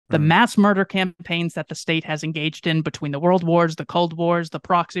The mass murder campaigns that the state has engaged in between the world wars, the Cold Wars, the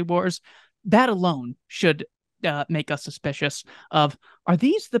proxy wars, that alone should make us suspicious of, are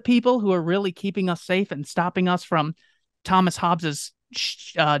these the people who are really keeping us safe and stopping us from Thomas Hobbes's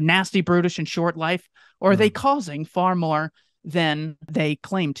nasty, brutish, and short life? Or are they causing far more than they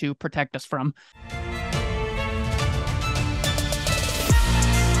claim to protect us from?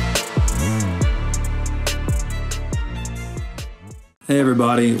 Hey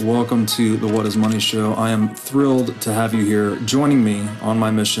everybody, welcome to the What is Money Show. I am thrilled to have you here joining me on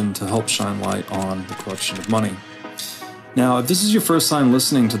my mission to help shine light on the corruption of money. Now, if this is your first time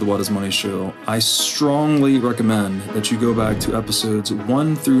listening to the What is Money Show, I strongly recommend that you go back to episodes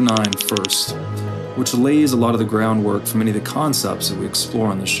 1 through 9 first, which lays a lot of the groundwork for many of the concepts that we explore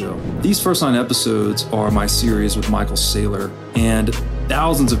on the show. These first 9 episodes are my series with Michael Saylor, and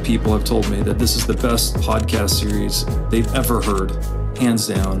thousands of people have told me that this is the best podcast series they've ever heard, hands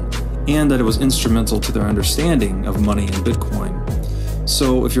down, and that it was instrumental to their understanding of money and Bitcoin.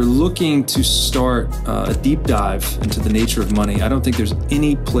 So if you're looking to start a deep dive into the nature of money, I don't think there's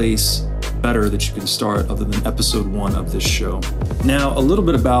any place better that you can start other than episode 1 of this show. Now, a little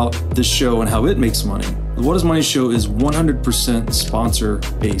bit about this show and how it makes money. The What is Money Show is 100% sponsor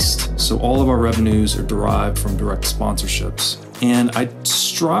based. So all of our revenues are derived from direct sponsorships. And I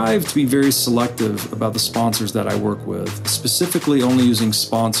strive to be very selective about the sponsors that I work with, specifically only using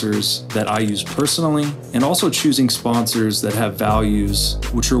sponsors that I use personally, and also choosing sponsors that have values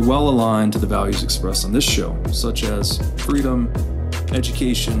which are well aligned to the values expressed on this show, such as freedom,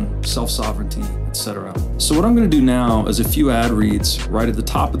 education, self-sovereignty, etc. So what I'm going to do now is a few ad reads right at the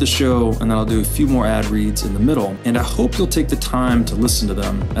top of the show, and then I'll do a few more ad reads in the middle. And I hope you'll take the time to listen to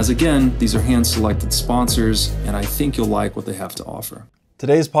them, as again, these are hand-selected sponsors, and I think you'll like what they have to offer.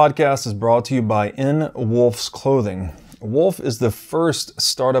 Today's podcast is brought to you by In Wolf's Clothing. Wolf is the first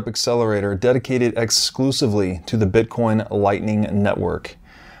startup accelerator dedicated exclusively to the Bitcoin Lightning Network.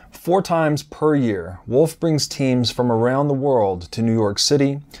 4 times per year, Wolf brings teams from around the world to New York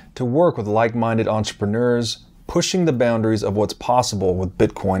City to work with like-minded entrepreneurs, pushing the boundaries of what's possible with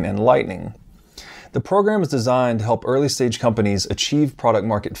Bitcoin and Lightning. The program is designed to help early-stage companies achieve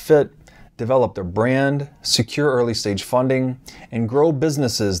product-market fit, develop their brand, secure early-stage funding, and grow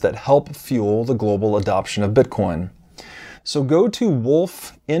businesses that help fuel the global adoption of Bitcoin. So go to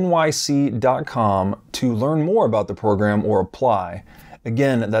wolfnyc.com to learn more about the program or apply.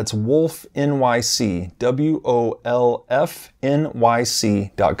 Again, that's Wolf NYC,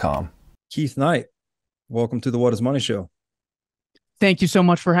 WOLFNYC.com. Keith Knight, welcome to the What is Money Show. Thank you so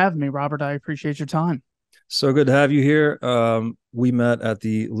much for having me, Robert. I appreciate your time. So good to have you here. We met at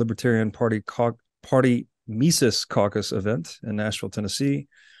the Libertarian Party Mises Caucus event in Nashville, Tennessee.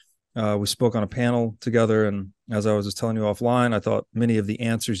 We spoke on a panel together, and as I was just telling you offline, I thought many of the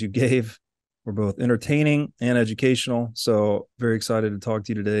answers you gave were both entertaining and educational. So very excited to talk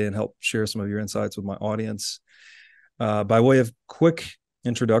to you today and help share some of your insights with my audience. By way of quick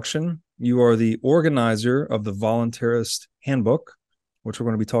introduction, you are the organizer of the Voluntarist Handbook, which we're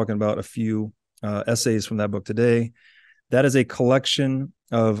going to be talking about a few essays from that book today. That is a collection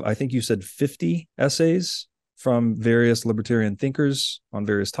of, I think you said 50 essays from various libertarian thinkers on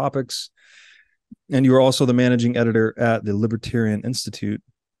various topics. And you are also the managing editor at the Libertarian Institute.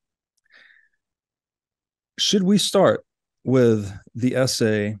 Should we start with the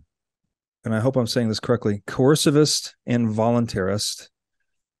essay, and I hope I'm saying this correctly, Coercivist and Voluntaryists?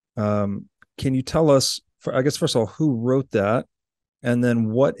 Can you tell us, I guess, first of all, who wrote that? And then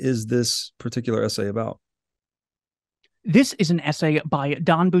what is this particular essay about? This is an essay by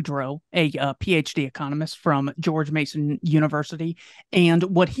Don Boudreaux, a PhD economist from George Mason University. And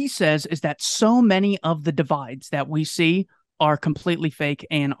what he says is that so many of the divides that we see are completely fake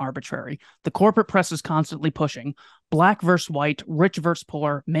and arbitrary. The corporate press is constantly pushing black versus white, rich versus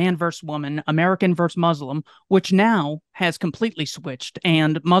poor, man versus woman, American versus Muslim, which now has completely switched,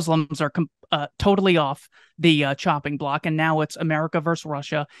 and Muslims are totally off the chopping block, and now it's America versus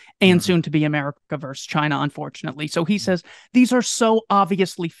Russia, and soon to be America versus China, unfortunately. So he says these are so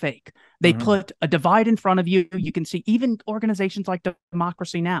obviously fake. They put a divide in front of you. You can see even organizations like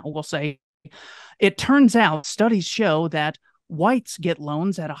Democracy Now! Will say, it turns out studies show that whites get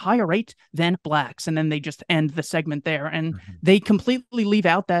loans at a higher rate than blacks. And then they just end the segment there. And they completely leave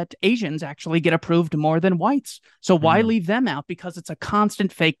out that Asians actually get approved more than whites. So why leave them out? Because it's a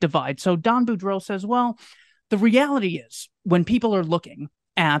constant fake divide. So Don Boudreaux says, well, the reality is when people are looking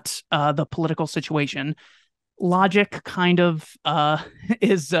at the political situation, logic kind of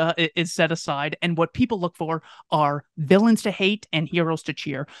is set aside. And what people look for are villains to hate and heroes to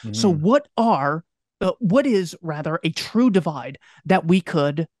cheer. So what is rather a true divide that we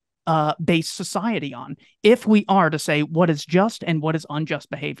could base society on, if we are to say what is just and what is unjust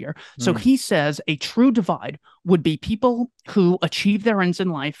behavior. So he says a true divide would be people who achieve their ends in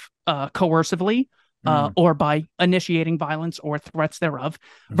life coercively, or by initiating violence or threats thereof,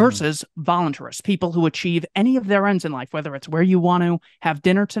 versus voluntarists, people who achieve any of their ends in life, whether it's where you want to have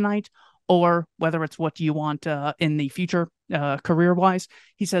dinner tonight or whether it's what you want in the future career-wise.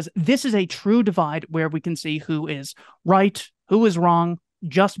 He says this is a true divide where we can see who is right, who is wrong,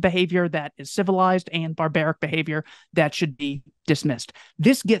 just behavior that is civilized, and barbaric behavior that should be dismissed.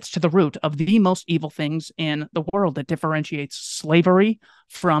 This gets to the root of the most evil things in the world that differentiates slavery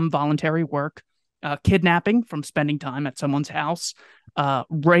from voluntary work, kidnapping from spending time at someone's house,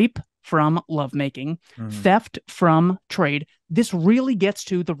 rape from lovemaking, theft from trade. This really gets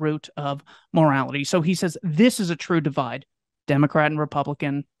to the root of morality. So he says this is a true divide. Democrat and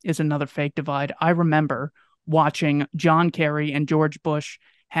Republican is another fake divide. I remember watching John Kerry and George Bush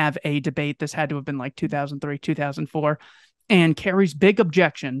have a debate. This had to have been like 2003, 2004. And Kerry's big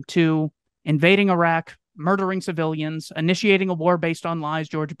objection to invading Iraq, murdering civilians, initiating a war based on lies.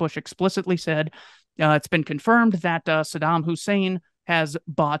 George Bush explicitly said, it's been confirmed that Saddam Hussein has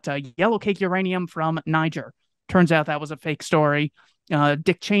bought yellow cake uranium from Niger. Turns out that was a fake story.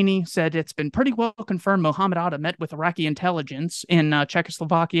 Dick Cheney said it's been pretty well confirmed Mohammed Atta met with Iraqi intelligence in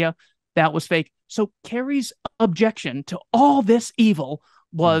Czechoslovakia. That was fake. So Kerry's objection to all this evil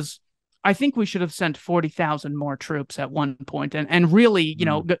was, I think we should have sent 40,000 more troops at one point and really,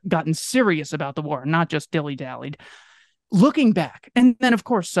 gotten serious about the war, not just dilly-dallied. Looking back, and then, of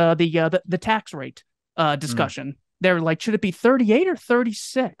course, the tax rate discussion. They're like, should it be 38 or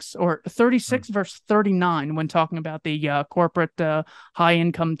 36 or 36 versus 39 when talking about the corporate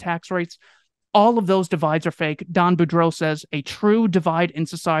high-income tax rates? All of those divides are fake. Don Boudreaux says a true divide in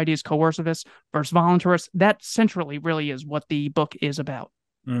society is coercivists versus voluntarists. That centrally really is what the book is about.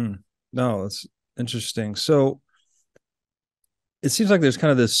 No, that's interesting. So it seems like there's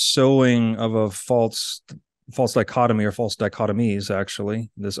kind of this sowing of a false dichotomy or false dichotomies, actually,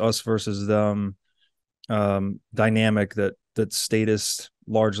 this us versus them dynamic that statists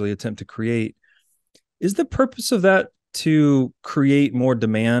largely attempt to create. Is the purpose of that to create more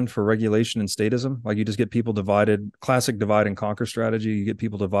demand for regulation and statism? Like you just get people divided, classic divide and conquer strategy. You get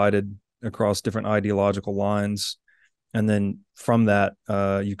people divided across different ideological lines. And then from that,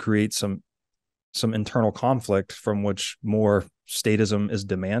 you create some internal conflict from which more statism is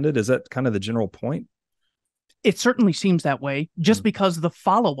demanded. Is that kind of the general point? It certainly seems that way, just because the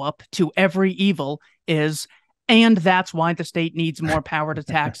follow-up to every evil is, and that's why the state needs more power to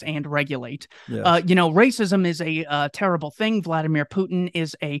tax and regulate. Yes. Racism is a terrible thing. Vladimir Putin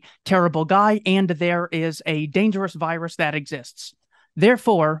is a terrible guy, and there is a dangerous virus that exists.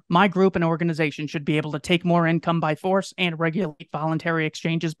 Therefore, my group and organization should be able to take more income by force and regulate voluntary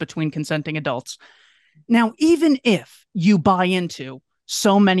exchanges between consenting adults. Now, even if you buy into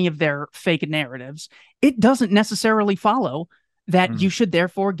so many of their fake narratives, it doesn't necessarily follow that you should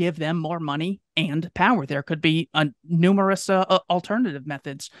therefore give them more money and power. There could be numerous alternative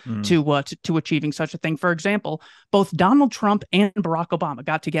methods to achieving such a thing. For example, both Donald Trump and Barack Obama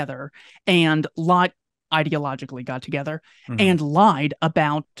got together and ideologically got together and lied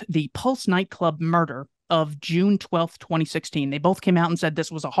about the Pulse nightclub murder of June 12th, 2016. They both came out and said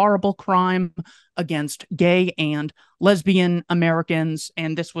this was a horrible crime against gay and lesbian Americans,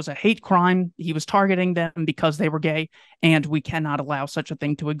 and this was a hate crime. He was targeting them because they were gay, and we cannot allow such a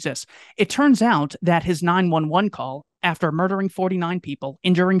thing to exist. It turns out that his 911 call, after murdering 49 people,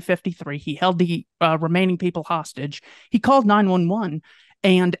 injuring 53, he held the remaining people hostage. He called 911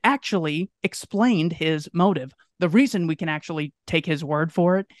 and actually explained his motive. The reason we can actually take his word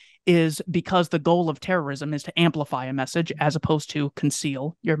for it is because the goal of terrorism is to amplify a message as opposed to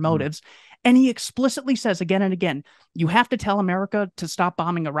conceal your motives. And he explicitly says again and again, you have to tell America to stop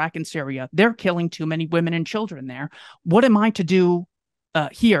bombing Iraq and Syria. They're killing too many women and children there. What am I to do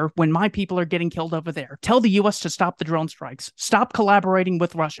here when my people are getting killed over there? Tell the U.S. to stop the drone strikes. Stop collaborating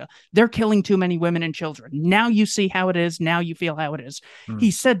with Russia. They're killing too many women and children. Now you see how it is. Now you feel how it is. He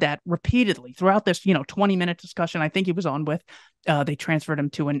said that repeatedly throughout this, 20-minute discussion I think he was on with. They transferred him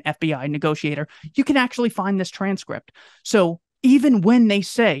to an FBI negotiator. You can actually find this transcript. So even when they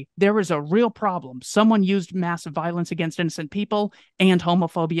say there is a real problem, someone used massive violence against innocent people and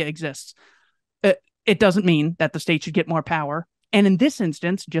homophobia exists, it doesn't mean that the state should get more power. And in this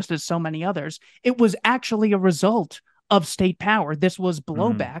instance, just as so many others, it was actually a result of state power. This was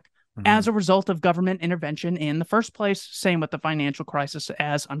blowback as a result of government intervention in the first place. Same with the financial crisis,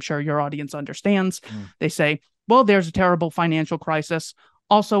 as I'm sure your audience understands. They say, well, there's a terrible financial crisis.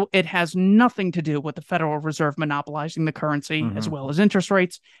 Also, it has nothing to do with the Federal Reserve monopolizing the currency as well as interest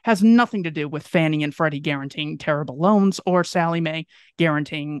rates, has nothing to do with Fannie and Freddie guaranteeing terrible loans or Sallie Mae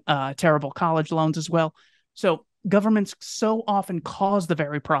guaranteeing terrible college loans as well. So governments so often cause the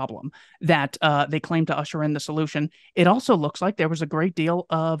very problem that they claim to usher in the solution. It also looks like there was a great deal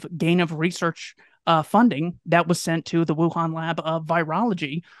of gain of research funding that was sent to the Wuhan lab of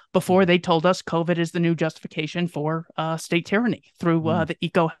virology before they told us COVID is the new justification for state tyranny through the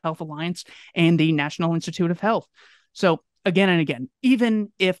Eco Health Alliance and the National Institute of Health. So again and again,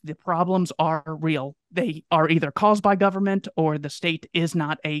 even if the problems are real, they are either caused by government or the state is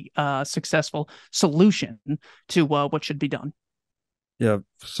not a successful solution to what should be done. Yeah,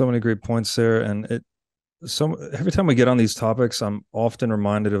 so many great points there. And every time we get on these topics, I'm often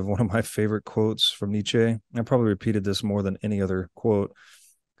reminded of one of my favorite quotes from Nietzsche. I probably repeated this more than any other quote.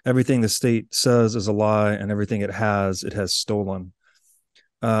 Everything the state says is a lie, and everything it has stolen.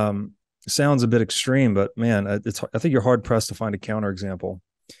 Sounds a bit extreme, but man, I think you're hard pressed to find a counterexample.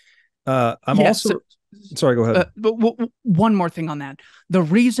 Sorry, go ahead. One more thing on that. The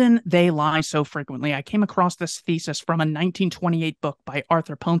reason they lie so frequently, I came across this thesis from a 1928 book by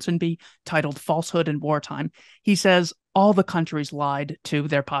Arthur Ponsonby titled Falsehood in Wartime. He says all the countries lied to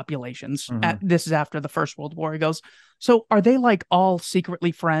their populations. This is after the First World War. He goes, so are they like all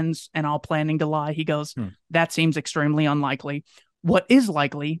secretly friends and all planning to lie? He goes, that seems extremely unlikely. What is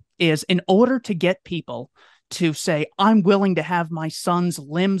likely is in order to get people to say, I'm willing to have my son's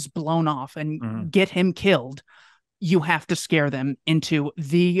limbs blown off and get him killed, you have to scare them into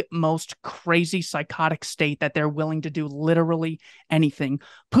the most crazy psychotic state that they're willing to do literally anything.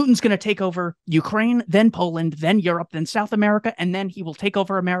 Putin's going to take over Ukraine, then Poland, then Europe, then South America, and then he will take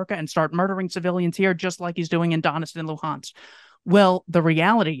over America and start murdering civilians here, just like he's doing in Donetsk and Luhansk. Well, the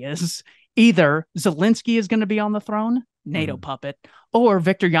reality is either Zelensky is going to be on the throne, NATO puppet, or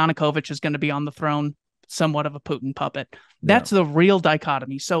Viktor Yanukovych is going to be on the throne, somewhat of a Putin puppet. That's the real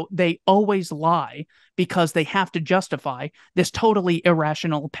dichotomy. So they always lie because they have to justify this totally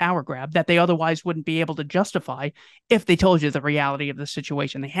irrational power grab that they otherwise wouldn't be able to justify if they told you the reality of the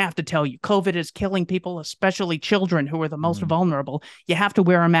situation. They have to tell you COVID is killing people, especially children who are the most vulnerable. You have to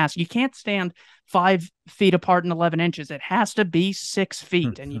wear a mask. You can't stand 5 feet apart and 11 inches. It has to be 6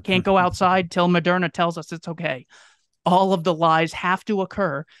 feet, and you can't go outside till Moderna tells us it's okay. All of the lies have to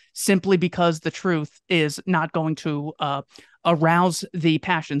occur simply because the truth is not going to arouse the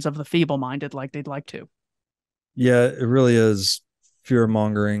passions of the feeble-minded like they'd like to. Yeah, it really is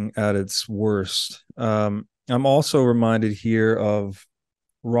fear-mongering at its worst. I'm also reminded here of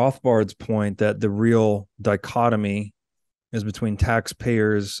Rothbard's point that the real dichotomy is between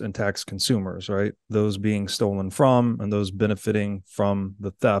taxpayers and tax consumers, right? Those being stolen from and those benefiting from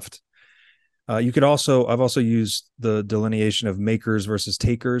the theft. I've also used the delineation of makers versus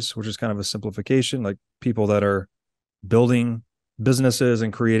takers, which is kind of a simplification, like people that are building businesses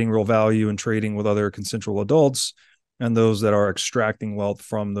and creating real value and trading with other consensual adults, and those that are extracting wealth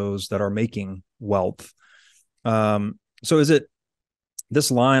from those that are making wealth. So is it this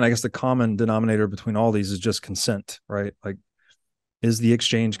line, I guess the common denominator between all these is just consent, right? Like, is the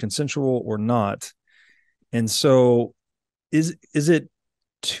exchange consensual or not? And so is it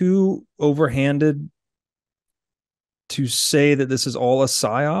too overhanded to say that this is all a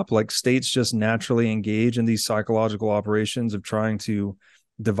psyop, like states just naturally engage in these psychological operations of trying to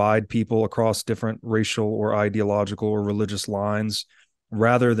divide people across different racial or ideological or religious lines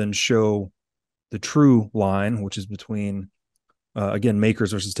rather than show the true line, which is between again,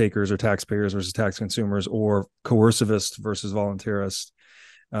 makers versus takers, or taxpayers versus tax consumers, or coercivists versus voluntarists?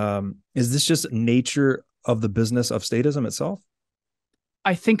 Is this just nature of the business of statism itself?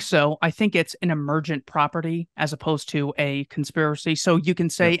 I think so. I think it's an emergent property as opposed to a conspiracy. So you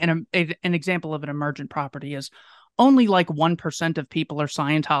can say an example of an emergent property is only like 1% of people are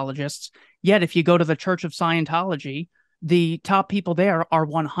Scientologists. Yet if you go to the Church of Scientology, the top people there are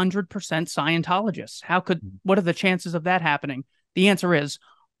 100% Scientologists. What are the chances of that happening? The answer is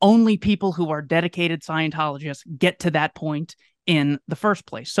only people who are dedicated Scientologists get to that point in the first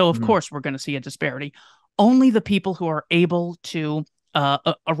place. So of course we're going to see a disparity. Only the people who are able to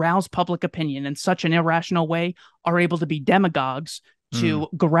arouse public opinion in such an irrational way are able to be demagogues to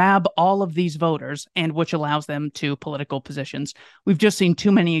grab all of these voters, and which allows them to political positions. We've just seen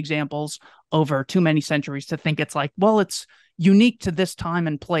too many examples over too many centuries to think it's like, well, it's unique to this time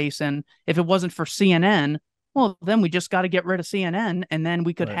and place. And if it wasn't for CNN, well, then we just got to get rid of CNN and then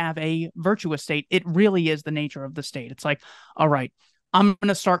we could have a virtuous state. It really is the nature of the state. It's like, all right, I'm going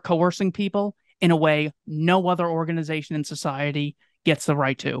to start coercing people in a way no other organization in society gets the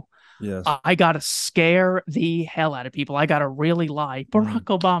right to. Yes. I got to scare the hell out of people. I got to really lie. Barack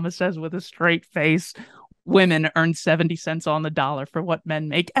Obama says with a straight face, women earn 70 cents on the dollar for what men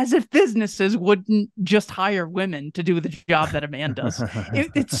make, as if businesses wouldn't just hire women to do the job that a man does.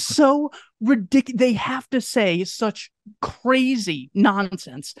 It's so ridiculous. They have to say such crazy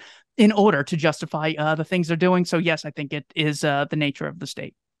nonsense in order to justify the things they're doing. So yes, I think it is the nature of the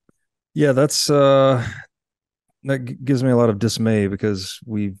state. Yeah, that gives me a lot of dismay, because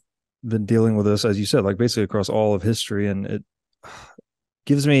we've been dealing with this, as you said, like basically across all of history, and it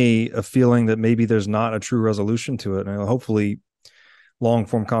gives me a feeling that maybe there's not a true resolution to it. And hopefully long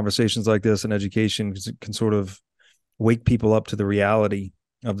form conversations like this and education can sort of wake people up to the reality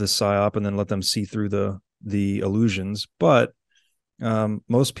of this psyop, and then let them see through the illusions. But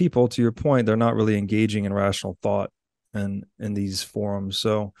most people, to your point, they're not really engaging in rational thought and in these forums.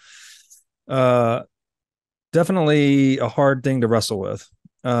 So definitely a hard thing to wrestle with.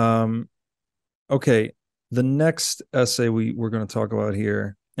 Okay, the next essay we're going to talk about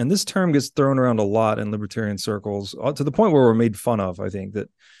here, and this term gets thrown around a lot in libertarian circles, to the point where we're made fun of. I think that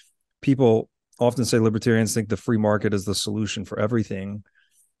people often say libertarians think the free market is the solution for everything.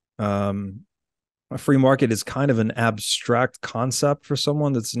 A free market is kind of an abstract concept for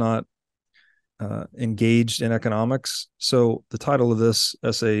someone that's not engaged in economics. So the title of this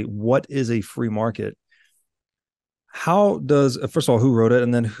essay, "What is a Free Market?" How does, first of all, who wrote it,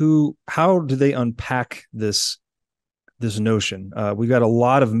 and then how do they unpack this notion? We've got a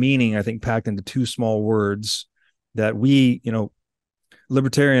lot of meaning, I think, packed into two small words that we,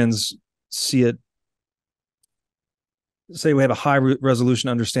 libertarians see it, say we have a high resolution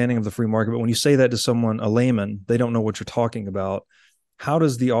understanding of the free market, but when you say that to someone, a layman, they don't know what you're talking about. How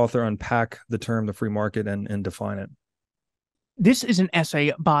does the author unpack the term the free market and define it? This is an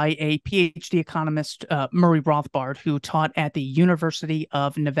essay by a PhD economist, Murray Rothbard, who taught at the University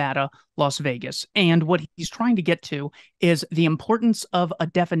of Nevada, Las Vegas. And what he's trying to get to is the importance of a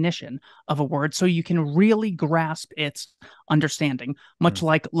definition of a word so you can really grasp its understanding, much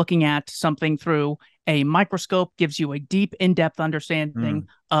like looking at something through a microscope gives you a deep, in-depth understanding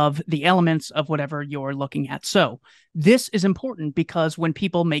of the elements of whatever you're looking at. So this is important because when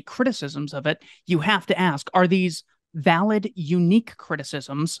people make criticisms of it, you have to ask, are these valid, unique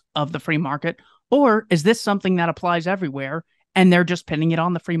criticisms of the free market, or is this something that applies everywhere and they're just pinning it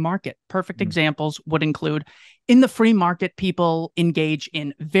on the free market? Perfect examples would include, in the free market, people engage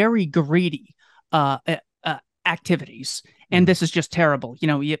in very greedy activities, and this is just terrible.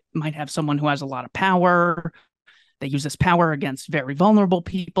 You might have someone who has a lot of power. They use this power against very vulnerable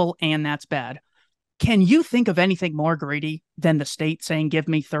people, and that's bad. Can you think of anything more greedy than the state saying, give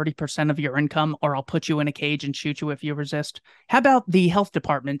me 30% of your income or I'll put you in a cage and shoot you if you resist? How about the health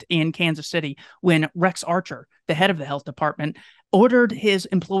department in Kansas City when Rex Archer, the head of the health department, ordered his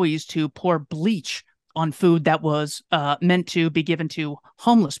employees to pour bleach on food that was meant to be given to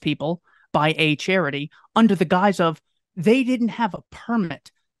homeless people by a charity under the guise of they didn't have a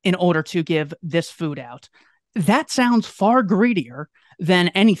permit in order to give this food out? That sounds far greedier than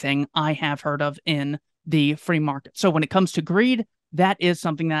anything I have heard of in the free market. So when it comes to greed, that is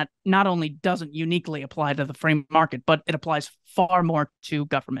something that not only doesn't uniquely apply to the free market, but it applies far more to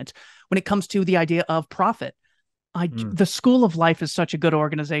government. When it comes to the idea of profit, the School of Life is such a good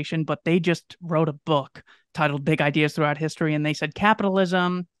organization, but they just wrote a book titled Big Ideas Throughout History, and they said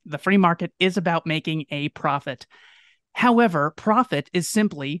capitalism, the free market, is about making a profit. However, profit is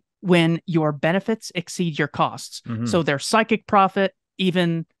simply when your benefits exceed your costs. So there's psychic profit.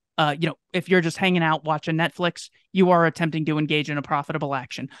 Even if you're just hanging out watching Netflix, you are attempting to engage in a profitable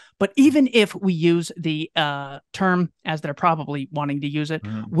action. But even if we use the term as they're probably wanting to use it,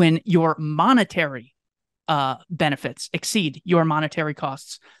 when your monetary benefits exceed your monetary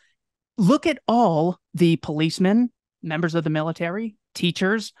costs, look at all the policemen, members of the military,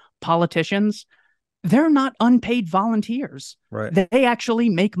 teachers, politicians. They're not unpaid volunteers. Right. They actually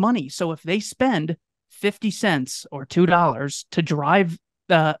make money. So if they spend 50 cents or $2 to drive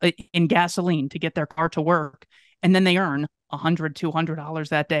in gasoline to get their car to work, and then they earn $100, $200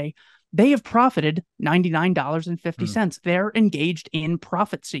 that day, they have profited $99.50. They're engaged in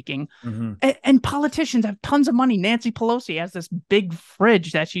profit seeking. And politicians have tons of money. Nancy Pelosi has this big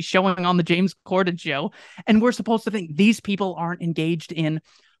fridge that she's showing on the James Corden show. And we're supposed to think these people aren't engaged in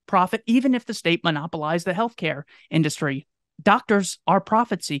profit, even if the state monopolized the healthcare industry. Doctors are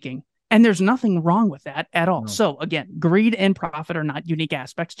profit seeking. And there's nothing wrong with that at all. So again, greed and profit are not unique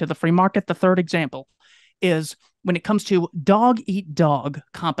aspects to the free market. The third example is when it comes to dog-eat-dog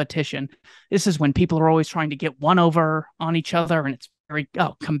competition. This is when people are always trying to get one over on each other, and it's very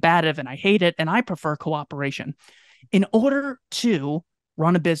combative, and I hate it, and I prefer cooperation. In order to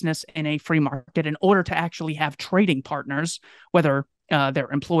run a business in a free market, in order to actually have trading partners, whether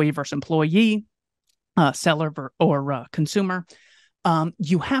they're employee versus employee, seller or consumer,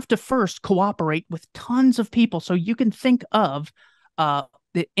 you have to first cooperate with tons of people. So you can think of,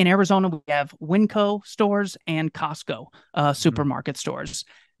 in Arizona, we have Winco stores and Costco supermarket stores.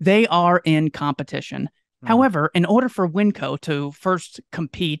 They are in competition. However, in order for Winco to first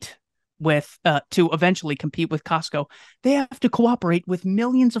compete with, to eventually compete with Costco, they have to cooperate with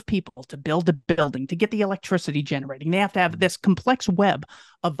millions of people to build a building, to get the electricity generating. They have to have this complex web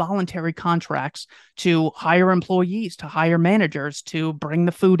of voluntary contracts to hire employees, to hire managers, to bring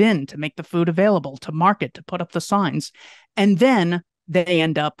the food in, to make the food available, to market, to put up the signs. And then they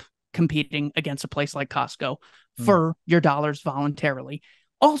end up competing against a place like Costco for your dollars voluntarily.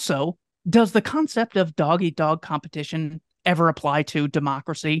 Also, does the concept of dog-eat-dog competition ever apply to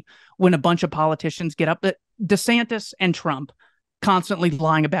democracy when a bunch of politicians get up? DeSantis and Trump constantly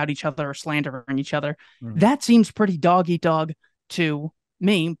lying about each other or slandering each other. That seems pretty dog-eat-dog to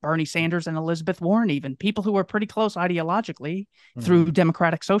me. Bernie Sanders and Elizabeth Warren, even people who are pretty close ideologically through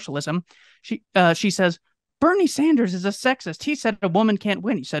democratic socialism. She says, Bernie Sanders is a sexist. He said a woman can't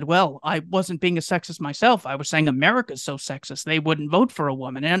win. He said, well, I wasn't being a sexist myself. I was saying America's so sexist they wouldn't vote for a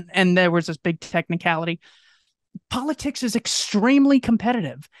woman. And there was this big technicality. Politics is extremely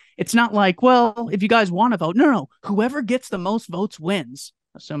competitive. It's not like, well, if you guys want to vote, no, whoever gets the most votes wins,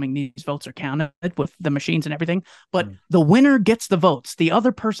 assuming these votes are counted with the machines and everything. But the winner gets the votes. The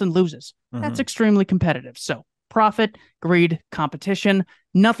other person loses. That's extremely competitive. So profit, greed, competition,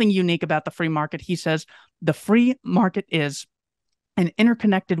 nothing unique about the free market. He says the free market is an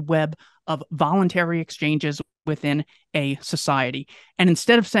interconnected web of voluntary exchanges within a society. And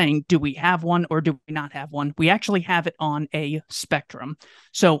instead of saying, do we have one or do we not have one, we actually have it on a spectrum.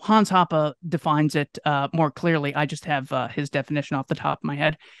 So Hans Hoppe defines it more clearly. I just have his definition off the top of my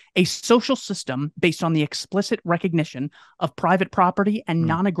head. A social system based on the explicit recognition of private property and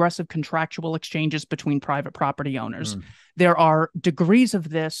non-aggressive contractual exchanges between private property owners. There are degrees of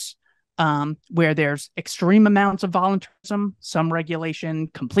this where there's extreme amounts of voluntarism, some regulation,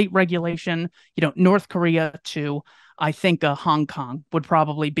 complete regulation. North Korea to, I think, Hong Kong would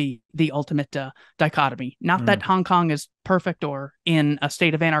probably be the ultimate dichotomy. Not that Hong Kong is perfect or in a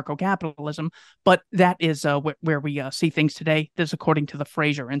state of anarcho-capitalism, but that is where we see things today. This is according to the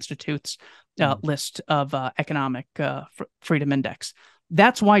Fraser Institute's list of economic freedom index.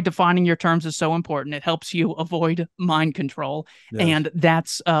 That's why defining your terms is so important. It helps you avoid mind control. Yes. And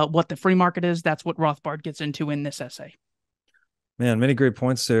that's what the free market is. That's what Rothbard gets into in this essay. Man, many great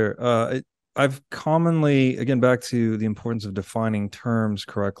points there. I've commonly, again, back to the importance of defining terms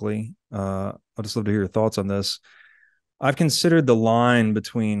correctly. I'd just love to hear your thoughts on this. I've considered the line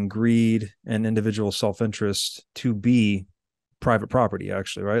between greed and individual self-interest to be private property,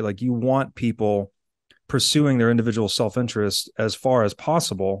 actually, right? Like, you want people pursuing their individual self-interest as far as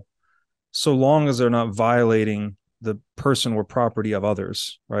possible, so long as they're not violating the person or property of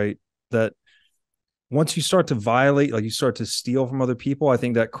others, right? That once you start to violate, like you start to steal from other people, I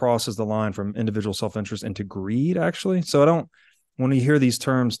think that crosses the line from individual self-interest into greed, actually. So when you hear these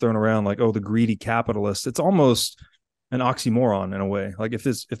terms thrown around like, oh, the greedy capitalist, it's almost an oxymoron in a way. Like, if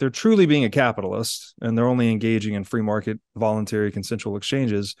they're truly being a capitalist and they're only engaging in free market, voluntary, consensual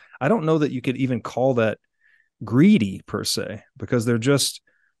exchanges, I don't know that you could even call that greedy per se, because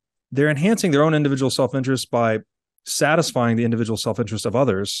they're enhancing their own individual self-interest by satisfying the individual self-interest of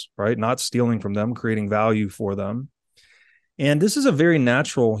others, right? Not stealing from them, creating value for them. And this is a very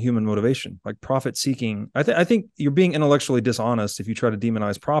natural human motivation, like profit seeking. I think you're being intellectually dishonest if you try to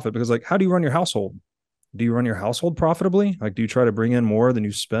demonize profit, because, like, how do you run your household? Do you run your household profitably? Like, do you try to bring in more than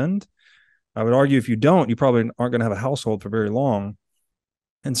you spend? I would argue if you don't, you probably aren't going to have a household for very long.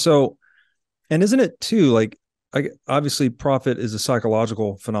 And so, and isn't it too, like, obviously profit is a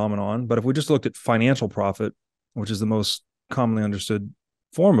psychological phenomenon, but if we just looked at financial profit, which is the most commonly understood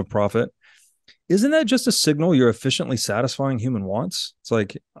form of profit, isn't that just a signal you're efficiently satisfying human wants? It's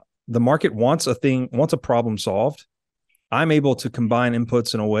like the market wants a problem solved. I'm able to combine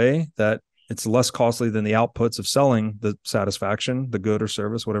inputs in a way that it's less costly than the outputs of selling the satisfaction, the good or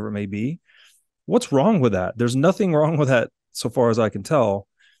service, whatever it may be. What's wrong with that? There's nothing wrong with that so far as I can tell.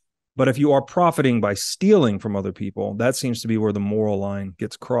 But if you are profiting by stealing from other people, that seems to be where the moral line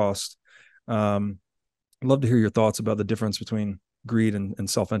gets crossed. I'd love to hear your thoughts about the difference between greed and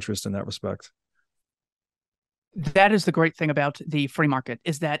self-interest in that respect. That is the great thing about the free market,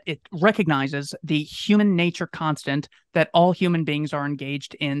 is that it recognizes the human nature constant that all human beings are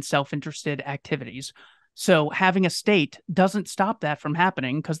engaged in self-interested activities. So having a state doesn't stop that from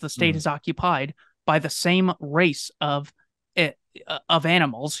happening, because the state is occupied by the same race of of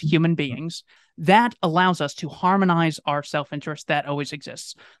animals, human beings, that allows us to harmonize our self-interest that always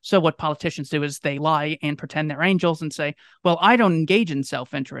exists. So what politicians do is they lie and pretend they're angels and say, well, I don't engage in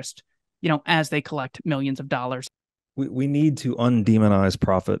self-interest, as they collect millions of dollars. We need to undemonize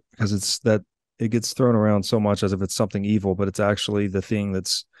profit, because it gets thrown around so much as if it's something evil, but it's actually the thing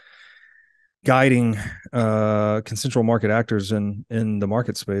that's guiding consensual market actors in the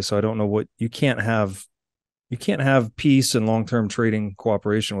market space. So I don't know what you can't have peace and long-term trading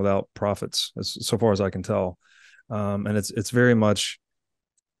cooperation without profits, so far as I can tell. And it's very much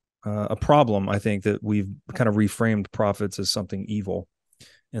a problem, I think, that we've kind of reframed profits as something evil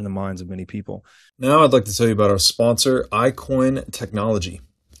in the minds of many people. Now I'd like to tell you about our sponsor, iCoin Technology.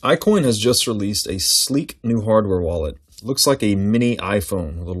 iCoin has just released a sleek new hardware wallet. It looks like a mini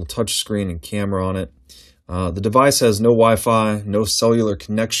iPhone with a little touch screen and camera on it. The device has no Wi-Fi, no cellular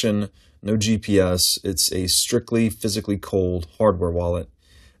connection, no GPS. It's a strictly physically cold hardware wallet.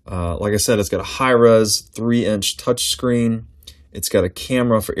 Like I said, it's got a high-res 3-inch touch screen. It's got a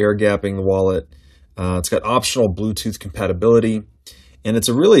camera for air gapping the wallet. It's got optional Bluetooth compatibility. And it's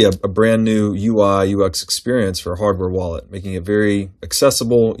really a brand new UI, UX experience for a hardware wallet, making it very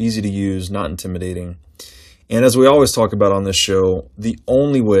accessible, easy to use, not intimidating. And as we always talk about on this show, the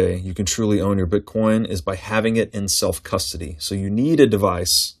only way you can truly own your Bitcoin is by having it in self-custody. So you need a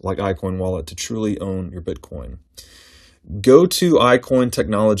device like iCoin Wallet to truly own your Bitcoin. Go to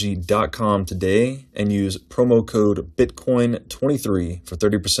iCointechnology.com today and use promo code Bitcoin23 for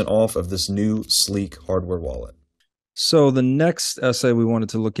 30% off of this new sleek hardware wallet. So the next essay we wanted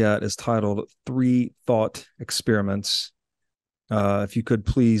to look at is titled 3 Thought Experiments. If you could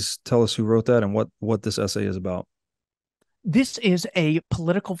please tell us who wrote that and what this essay is about. This is a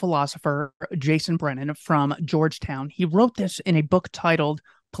political philosopher, Jason Brennan, from Georgetown. He wrote this in a book titled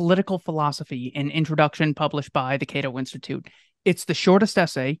Political Philosophy, an introduction published by the Cato Institute. It's the shortest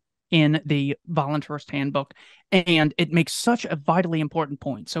essay in the Voluntarist Handbook, and it makes such a vitally important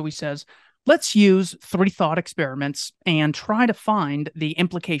point. So he says, let's use 3 thought experiments and try to find the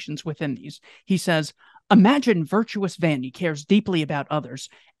implications within these. He says, imagine virtuous Vanny cares deeply about others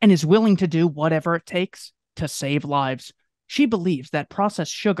and is willing to do whatever it takes to save lives. She believes that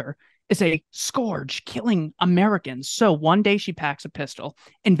processed sugar is a scourge killing Americans. So one day she packs a pistol,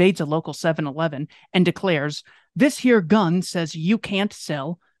 invades a local 7-Eleven, and declares, this here gun says you can't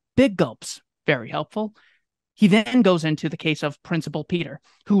sell big gulps. Very helpful. He then goes into the case of Principal Peter,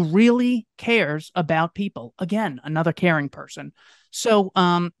 who really cares about people. Again, another caring person. So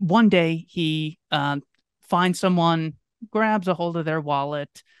one day he finds someone, grabs a hold of their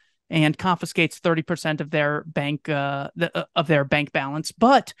wallet, and confiscates 30% of their bank balance,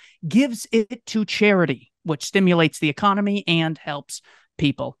 but gives it to charity, which stimulates the economy and helps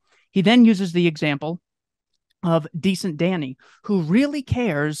people. He then uses the example of Decent Danny, who really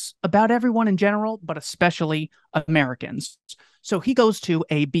cares about everyone in general, but especially Americans. So he goes to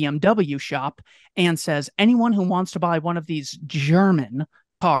a BMW shop and says, anyone who wants to buy one of these German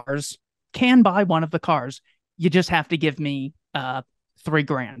cars can buy one of the cars. You just have to give me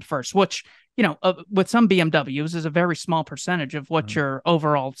 $3,000 first, which, with some BMWs is a very small percentage of what you're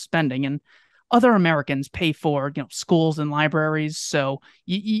overall spending. And other Americans pay for, schools and libraries. So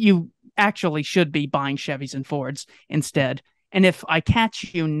you actually should be buying Chevys and Fords instead. And if I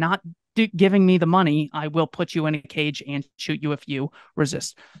catch you not giving me the money, I will put you in a cage and shoot you if you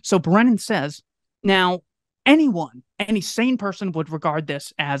resist. So Brennan says, now, any sane person would regard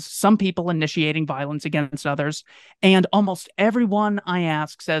this as some people initiating violence against others. And almost everyone I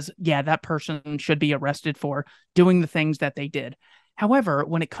ask says, yeah, that person should be arrested for doing the things that they did. However,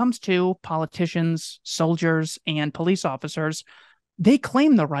 when it comes to politicians, soldiers, and police officers, they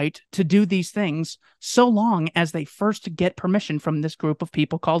claim the right to do these things so long as they first get permission from this group of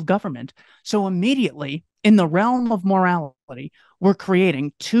people called government. So immediately, in the realm of morality, we're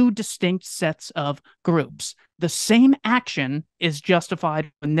creating 2 distinct sets of groups. The same action is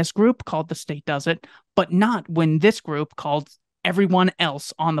justified when this group called the state does it, but not when this group called everyone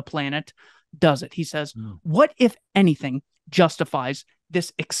else on the planet does it. He says, what, if anything, justifies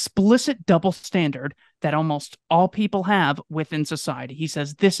this explicit double standard that almost all people have within society? He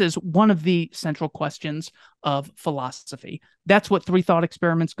says this is one of the central questions of philosophy. That's what 3 thought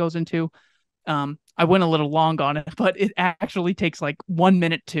experiments goes into. I went a little long on it, but it actually takes like 1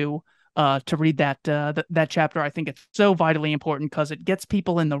 minute to read that chapter. I think it's so vitally important because it gets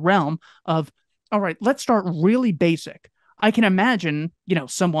people in the realm of, all right, let's start really basic. I can imagine,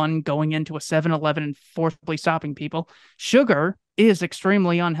 someone going into a 7-Eleven and forcibly stopping people. Sugar is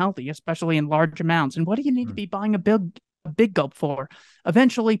extremely unhealthy, especially in large amounts. And what do you need to be buying a big gulp for?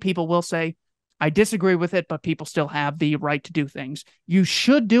 Eventually, people will say, I disagree with it, but people still have the right to do things. You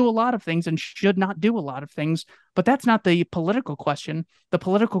should do a lot of things and should not do a lot of things, but that's not the political question. The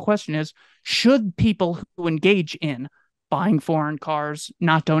political question is, should people who engage in buying foreign cars,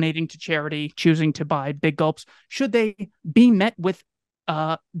 not donating to charity, choosing to buy big gulps, should they be met with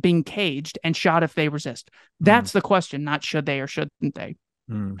being caged and shot if they resist? That's the question, not should they or shouldn't they.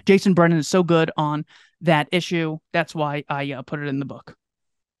 Jason Brennan is so good on that issue. That's why I put it in the book.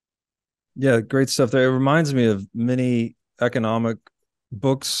 Yeah, great stuff there. It reminds me of many economic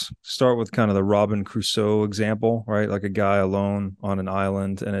books start with kind of the Robin Crusoe example, right? Like a guy alone on an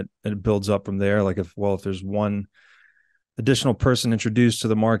island, and it builds up from there. Like if there's one additional person introduced to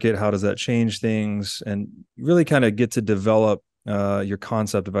the market, how does that change things? And you really kind of get to develop your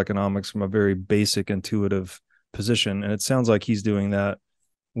concept of economics from a very basic, intuitive position. And it sounds like he's doing that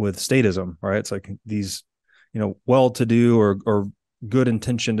with statism, right? It's like these, well-to-do or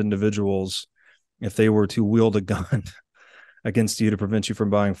good-intentioned individuals, if they were to wield a gun against you to prevent you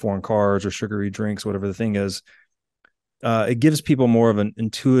from buying foreign cars or sugary drinks, whatever the thing is, it gives people more of an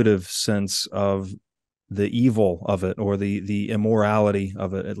intuitive sense of the evil of it, or the immorality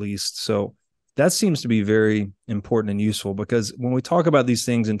of it, at least. So that seems to be very important and useful, because when we talk about these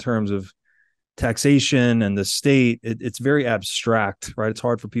things in terms of taxation and the state, it's very abstract, right? It's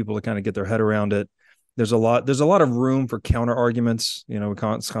hard for people to kind of get their head around it. There's a lot of room for counter arguments. We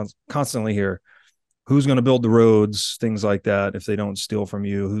constantly hear who's going to build the roads, things like that. If they don't steal from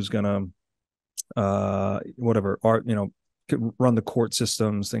you, who's going to, run the court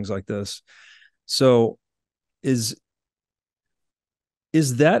systems, things like this. So is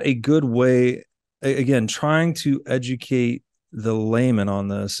that a good way, again, trying to educate the layman on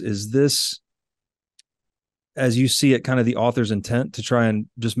this? Is this, as you see it, kind of the author's intent to try and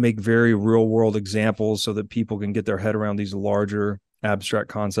just make very real world examples so that people can get their head around these larger abstract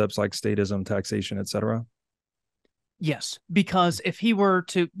concepts like statism, taxation, etc.? Yes, because if he were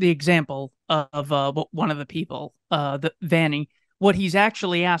to, the example of one of the people, the Vanny, what he's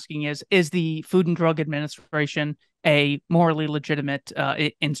actually asking is the Food and Drug Administration a morally legitimate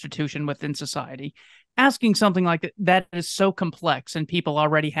institution within society? Asking something like that is so complex, and people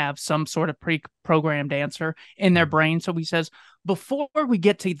already have some sort of pre-programmed answer in their brain. So he says, before we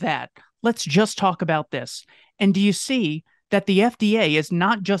get to that, let's just talk about this. And do you see that the FDA is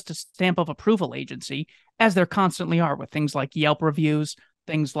not just a stamp of approval agency, as there constantly are with things like Yelp reviews,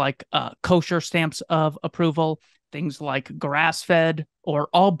 things like kosher stamps of approval, things like grass-fed, or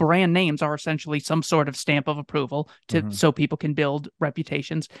all brand names are essentially some sort of stamp of approval so people can build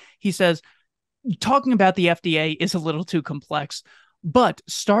reputations. He says, talking about the FDA is a little too complex, but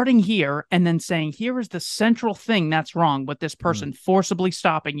starting here and then saying, here is the central thing that's wrong with this person forcibly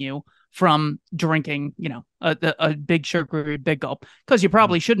stopping you from drinking, a big sugary big gulp, because you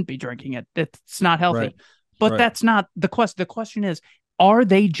probably shouldn't be drinking it. It's not healthy. Right. But that's not the question. The question is, are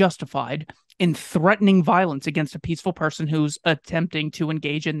they justified in threatening violence against a peaceful person who's attempting to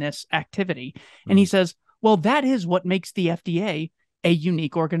engage in this activity? And he says, well, that is what makes the FDA a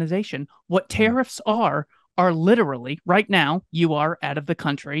unique organization. What tariffs are literally, right now, you are out of the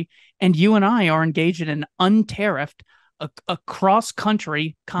country, and you and I are engaged in an untariffed, a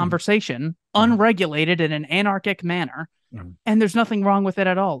cross-country conversation, unregulated in an anarchic manner, and there's nothing wrong with it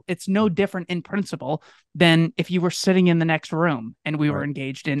at all. It's no different in principle than if you were sitting in the next room and we were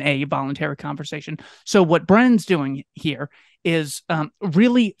engaged in a voluntary conversation. So what Brennan's doing here is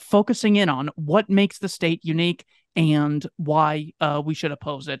really focusing in on what makes the state unique and why we should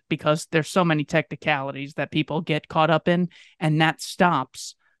oppose it, because there's so many technicalities that people get caught up in, and that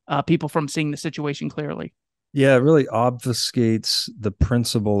stops people from seeing the situation clearly. Yeah, it really obfuscates the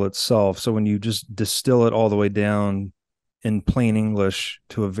principle itself. So when you just distill it all the way down in plain English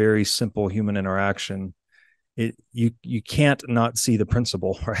to a very simple human interaction, you can't not see the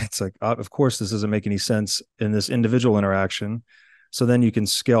principle, right? It's like, of course, this doesn't make any sense in this individual interaction. So then you can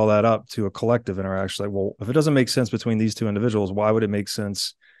scale that up to a collective interaction. Like, well, if it doesn't make sense between these two individuals, why would it make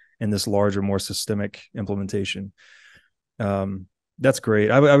sense in this larger, more systemic implementation? That's great.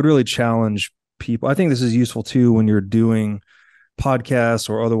 I would really challenge people. I think this is useful too when you're doing podcasts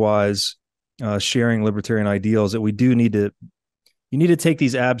or otherwise sharing libertarian ideals, that you need to take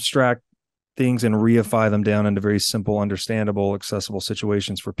these abstract things and reify them down into very simple, understandable, accessible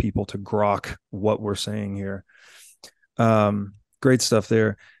situations for people to grok what we're saying here. Great stuff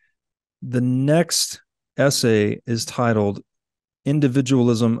there. The next essay is titled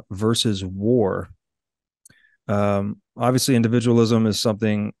Individualism versus War. Obviously, individualism is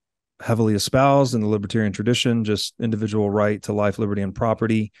something heavily espoused in the libertarian tradition, just individual right to life, liberty, and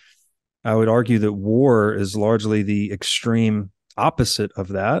property. I would argue that war is largely the extreme opposite of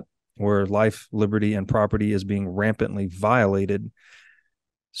that. where life, liberty, and property is being rampantly violated.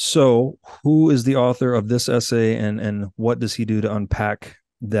 So, who is the author of this essay, and what does he do to unpack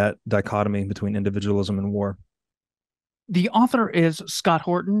that dichotomy between individualism and war? The author is Scott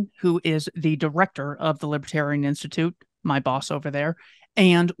Horton, who is the director of the Libertarian Institute, my boss over there.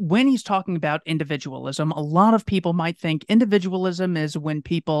 And when he's talking about individualism, a lot of people might think individualism is when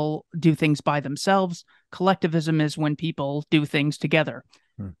people do things by themselves. Collectivism is when people do things together.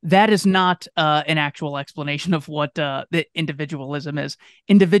 That is not an actual explanation of what the individualism is.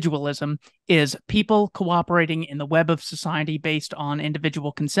 Individualism is people cooperating in the web of society based on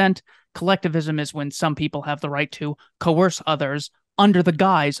individual consent. Collectivism is when some people have the right to coerce others under the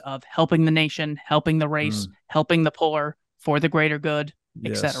guise of helping the nation, helping the race, helping the poor for the greater good,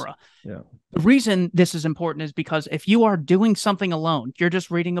 etc. Yeah. The reason this is important is because if you are doing something alone, you're just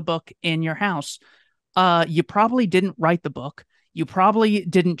reading a book in your house, you probably didn't write the book. You probably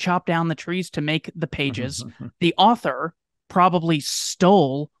didn't chop down the trees to make the pages. The author probably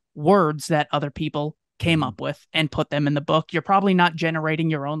stole words that other people came up with and put them in the book. You're probably not generating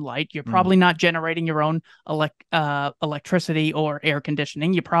your own light. You're probably not generating your own electricity or air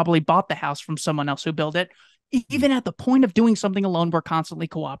conditioning. You probably bought the house from someone else who built it. Even at the point of doing something alone, we're constantly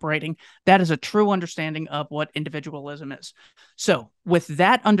cooperating. That is a true understanding of what individualism is. So with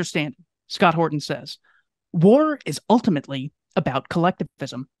that understanding, Scott Horton says, war is ultimately about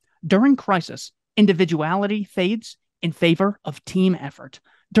collectivism. During crisis, individuality fades in favor of team effort.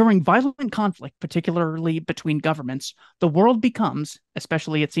 During violent conflict, particularly between governments, the world becomes,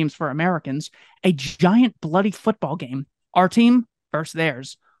 especially it seems for Americans, a giant bloody football game. Our team versus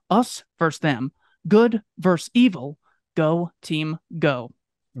theirs, us versus them, good versus evil, go team go.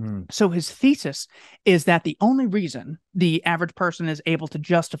 So his thesis is that the only reason the average person is able to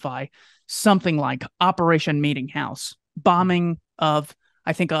justify something like Operation Meeting House, bombing of,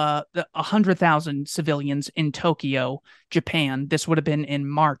 I think, 100,000 civilians in Tokyo, Japan. This would have been in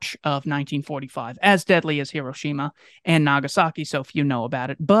March of 1945, as deadly as Hiroshima and Nagasaki, so few know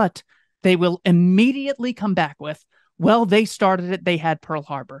about it. But they will immediately come back with, well, they started it, they had Pearl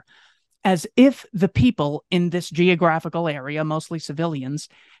Harbor. As if the people in this geographical area, mostly civilians,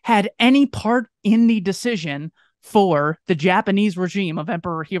 had any part in the decision for the Japanese regime of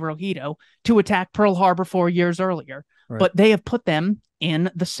Emperor Hirohito to attack Pearl Harbor 4 years earlier. Right. But they have put them in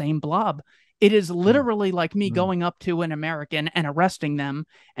the same blob. It is literally like me going up to an American and arresting them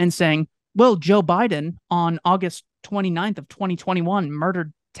and saying, well, Joe Biden on August 29th of 2021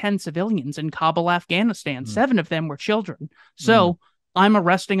 murdered 10 civilians in Kabul, Afghanistan. 7 of them were children. So I'm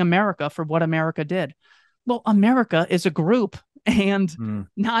arresting America for what America did. Well, America is a group, and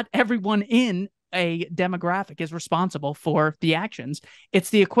not everyone in a demographic is responsible for the actions. It's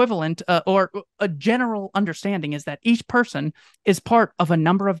the equivalent, or a general understanding is that each person is part of a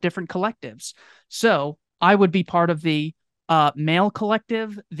number of different collectives. So I would be part of the male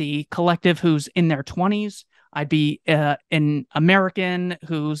collective, the collective who's in their 20s. I'd be an American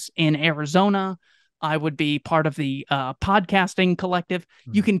who's in Arizona. I would be part of the podcasting collective.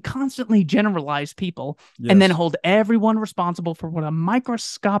 You can constantly generalize people and then hold everyone responsible for what a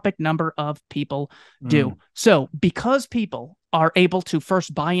microscopic number of people do. So because people are able to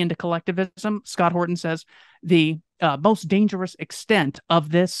first buy into collectivism, Scott Horton says the most dangerous extent of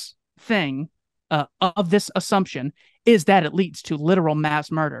this thing, of this assumption, is that it leads to literal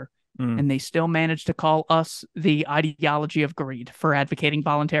mass murder. And they still manage to call us the ideology of greed for advocating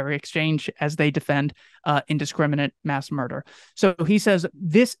voluntary exchange as they defend indiscriminate mass murder. So he says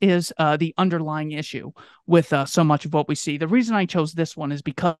this is the underlying issue with so much of what we see. The reason I chose this one is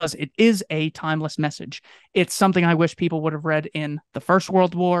because it is a timeless message. It's something I wish people would have read in the First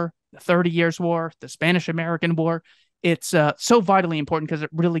World War, the 30 Years' War, the Spanish-American War. It's so vitally important because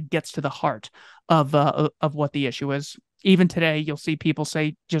it really gets to the heart of what the issue is. Even today, you'll see people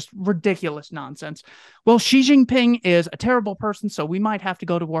say just ridiculous nonsense. Well, Xi Jinping is a terrible person, so we might have to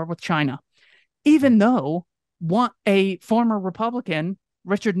go to war with China. Even though a former Republican,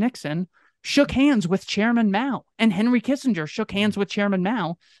 Richard Nixon, shook hands with Chairman Mao, and Henry Kissinger shook hands with Chairman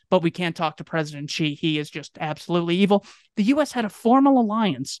Mao, but we can't talk to President Xi. He is just absolutely evil. The U.S. had a formal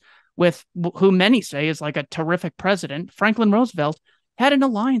alliance with who many say is like a terrific president. Franklin Roosevelt had an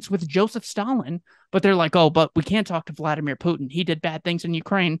alliance with Joseph Stalin, but they're like, oh, but we can't talk to Vladimir Putin. He did bad things in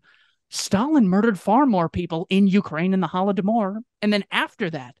Ukraine. Stalin murdered far more people in Ukraine in the Holodomor. And then after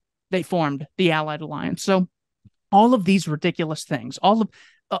that, they formed the Allied Alliance. So all of these ridiculous things, all of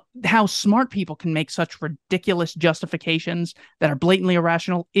how smart people can make such ridiculous justifications that are blatantly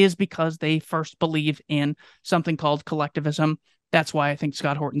irrational is because they first believe in something called collectivism. That's why I think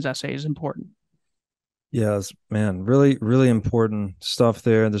Scott Horton's essay is important. Yes, man, really, really important stuff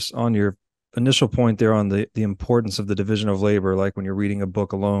there. This on your initial point there on the importance of the division of labor. Like when you're reading a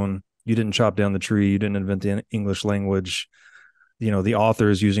book alone, you didn't chop down the tree, you didn't invent the English language. The author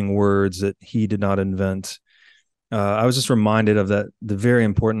is using words that he did not invent. I was just reminded of the very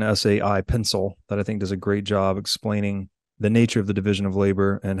important essay I Pencil that I think does a great job explaining the nature of the division of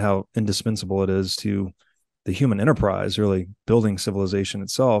labor and how indispensable it is to the human enterprise, really building civilization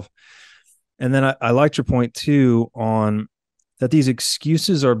itself. And then I liked your point too on that these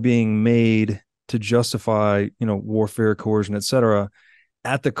excuses are being made to justify, warfare, coercion, et cetera,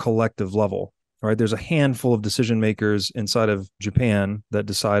 at the collective level. Right? There's a handful of decision makers inside of Japan that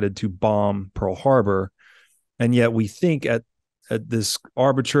decided to bomb Pearl Harbor, and yet we think at this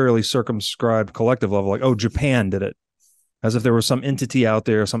arbitrarily circumscribed collective level, like, oh, Japan did it, as if there was some entity out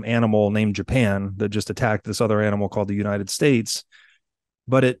there, some animal named Japan that just attacked this other animal called the United States.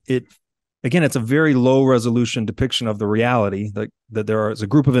 But it again, it's a very low resolution depiction of the reality that there is a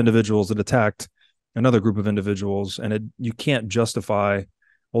group of individuals that attacked another group of individuals, and you can't justify,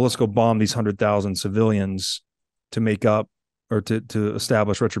 well, let's go bomb these 100,000 civilians to make up or to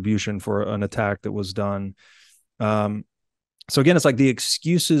establish retribution for an attack that was done. So again, it's like the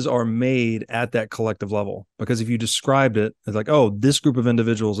excuses are made at that collective level, because if you described it as like, oh, this group of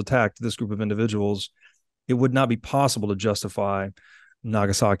individuals attacked this group of individuals, it would not be possible to justify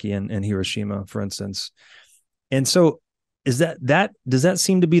Nagasaki and Hiroshima, for instance. And so does that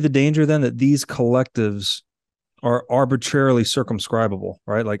seem to be the danger then, that these collectives are arbitrarily circumscribable,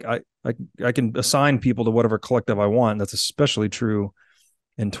 right? Like I can assign people to whatever collective I want. That's especially true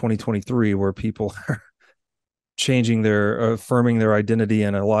in 2023, where people are changing affirming their identity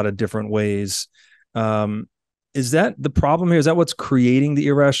in a lot of different ways. Is that the problem here? Is that what's creating the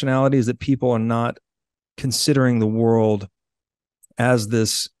irrationality? Is that people are not considering the world as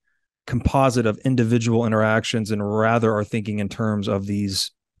this composite of individual interactions, and rather are thinking in terms of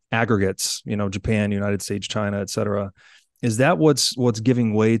these aggregates, Japan, United States, China, et cetera? Is that what's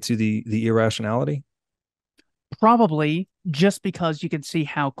giving way to the irrationality? Probably, just because you can see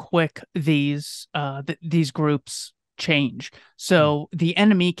how quick these groups change. So the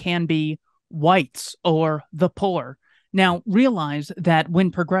enemy can be whites or the poor. Now, realize that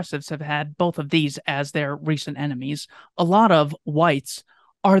when progressives have had both of these as their recent enemies, a lot of whites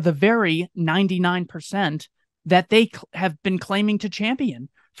are the very 99% that they have been claiming to champion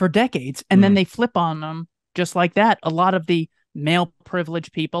for decades. And then they flip on them just like that. A lot of the male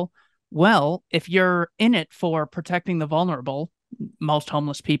privileged people, well, if you're in it for protecting the vulnerable, most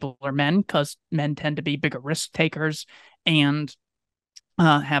homeless people are men, because men tend to be bigger risk takers and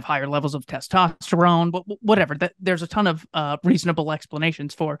have higher levels of testosterone, whatever. There's a ton of reasonable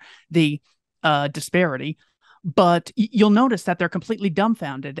explanations for the disparity. But you'll notice that they're completely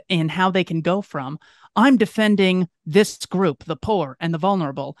dumbfounded in how they can go from, I'm defending this group, the poor and the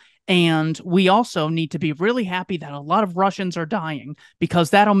vulnerable, and we also need to be really happy that a lot of Russians are dying,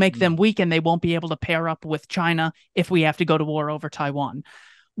 because that'll make them weak and they won't be able to pair up with China if we have to go to war over Taiwan.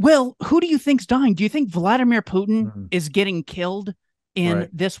 Well, who do you think's dying? Do you think Vladimir Putin is getting killed in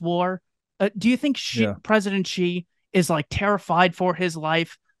this war? Do you think President Xi is like terrified for his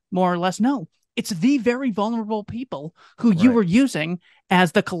life, more or less? No. It's the very vulnerable people who you were using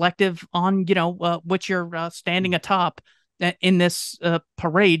as the collective on, which you're standing atop in this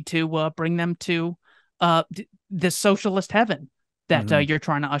parade to bring them to this socialist heaven that you're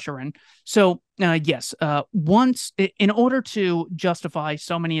trying to usher in. So, yes, once in order to justify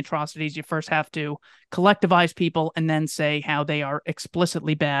so many atrocities, you first have to collectivize people and then say how they are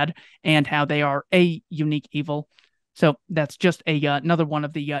explicitly bad and how they are a unique evil. So that's just another one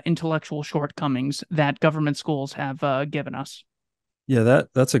of the intellectual shortcomings that government schools have given us. Yeah,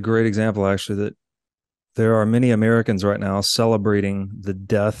 that's a great example, actually, that there are many Americans right now celebrating the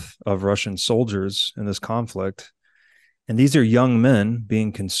death of Russian soldiers in this conflict. And these are young men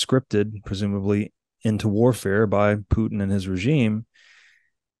being conscripted, presumably, into warfare by Putin and his regime.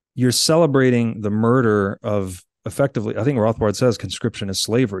 You're celebrating the murder of, effectively, I think Rothbard says conscription is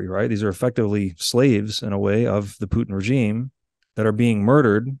slavery, right? These are effectively slaves, in a way, of the Putin regime that are being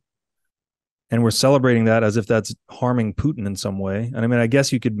murdered. And we're celebrating that as if that's harming Putin in some way. And I mean, I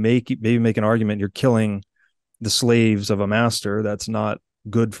guess you could maybe make an argument you're killing the slaves of a master. That's not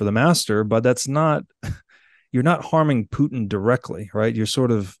good for the master, but that's not, you're not harming Putin directly, right? You're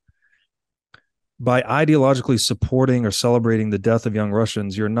sort of, by ideologically supporting or celebrating the death of young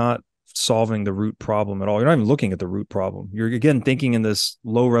Russians, you're not solving the root problem at all. You're not even looking at the root problem. You're again thinking in this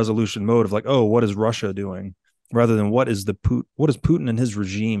low resolution mode of like, oh, what is Russia doing, rather than what is Putin and his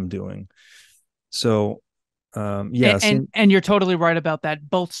regime doing. So and you're totally right about that.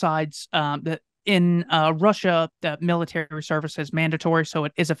 Both sides, that in Russia, the military service is mandatory, so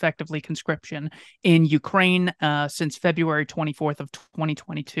it is effectively conscription. In Ukraine, since February 24th of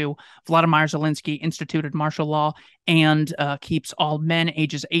 2022, Vladimir Zelensky instituted martial law and keeps all men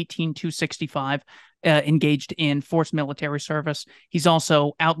ages 18 to 65 engaged in forced military service. He's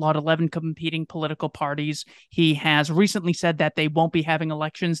also outlawed 11 competing political parties. He has recently said that they won't be having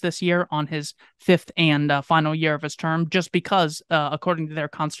elections this year on his fifth and final year of his term, just because, according to their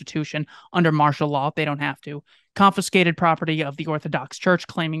constitution, under martial law, they don't have to. Confiscated property of the Orthodox Church,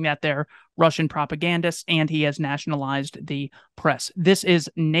 claiming that they're Russian propagandists, and he has nationalized the press. This is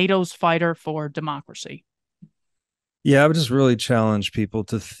NATO's fighter for democracy. Yeah, I would just really challenge people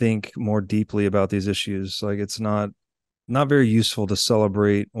to think more deeply about these issues. Like, it's not very useful to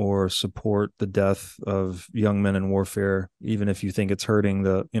celebrate or support the death of young men in warfare, even if you think it's hurting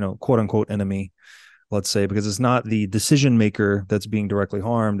the, quote unquote enemy, let's say, because it's not the decision maker that's being directly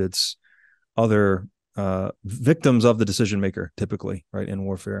harmed. It's other victims of the decision maker, typically, right, in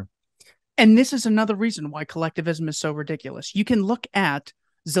warfare. And this is another reason why collectivism is so ridiculous. You can look at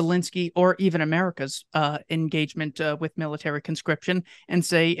Zelensky or even America's engagement with military conscription and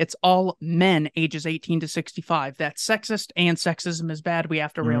say it's all men ages 18 to 65. That's sexist, and sexism is bad. We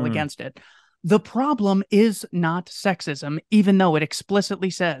have to rail against it. The problem is not sexism, even though it explicitly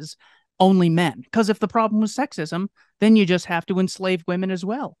says only men. Because if the problem was sexism, then you just have to enslave women as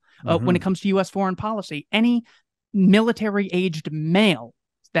well. When it comes to U.S. foreign policy, any military-aged male,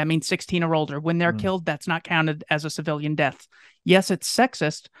 that means 16 or older, when they're killed, that's not counted as a civilian death. Yes, it's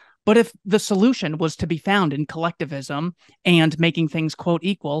sexist, but if the solution was to be found in collectivism and making things, quote,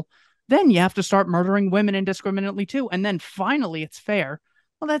 equal, then you have to start murdering women indiscriminately too. And then finally it's fair.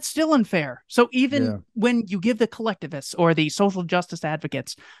 Well, that's still unfair. So even when you give the collectivists or the social justice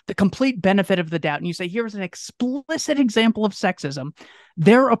advocates the complete benefit of the doubt, and you say, here's an explicit example of sexism,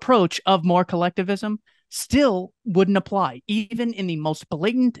 their approach of more collectivism still wouldn't apply, even in the most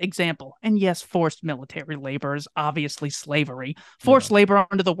blatant example. And yes, forced military labor is obviously slavery. Forced labor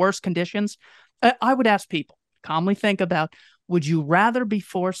under the worst conditions. I would ask people, calmly think about, would you rather be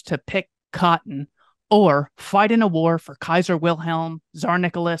forced to pick cotton or fight in a war for Kaiser Wilhelm, Tsar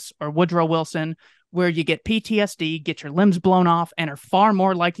Nicholas, or Woodrow Wilson, where you get PTSD, get your limbs blown off, and are far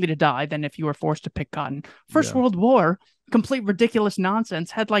more likely to die than if you were forced to pick cotton? First World War, complete ridiculous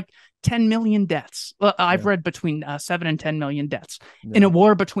nonsense, had like 10 million deaths. I've read between 7 and 10 million deaths in a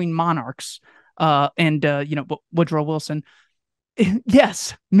war between monarchs and Woodrow Wilson.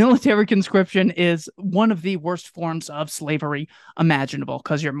 Yes, military conscription is one of the worst forms of slavery imaginable,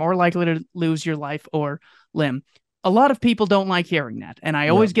 because you're more likely to lose your life or limb. A lot of people don't like hearing that, and I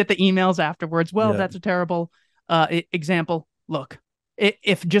always get the emails afterwards. Well, that's a terrible example. Look,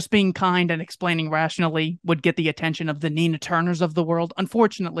 if just being kind and explaining rationally would get the attention of the Nina Turners of the world,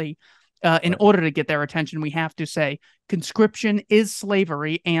 unfortunately, in order to get their attention, we have to say conscription is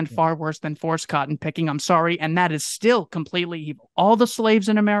slavery and far worse than forced cotton picking. I'm sorry, and that is still completely evil. All the slaves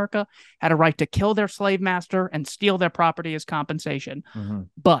in America had a right to kill their slave master and steal their property as compensation.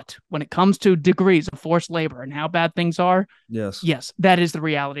 But when it comes to degrees of forced labor and how bad things are, yes, that is the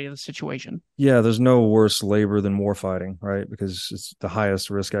reality of the situation. Yeah, there's no worse labor than war fighting, right? Because it's the highest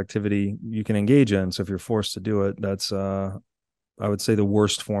risk activity you can engage in. So if you're forced to do it, that's I would say the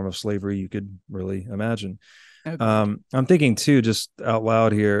worst form of slavery you could really imagine. I'm thinking too, just out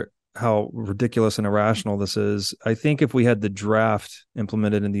loud here, how ridiculous and irrational this is. I think if we had the draft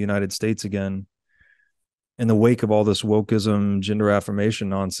implemented in the United States again, in the wake of all this wokeism, gender affirmation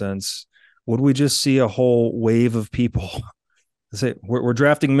nonsense, would we just see a whole wave of people say, we're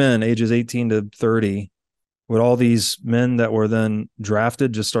drafting men ages 18 to 30? Would all these men that were then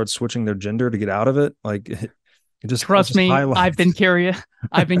drafted just start switching their gender to get out of it? Like, trust me, I've been curious.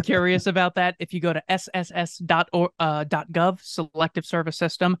 I've been curious about that. If you go to sss.gov, Selective Service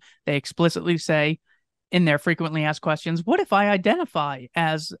System, they explicitly say in their frequently asked questions, what if I identify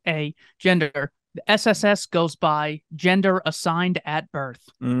as a gender? The SSS goes by gender assigned at birth.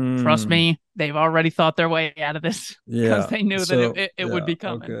 Trust me, they've already thought their way out of this because they knew that it would be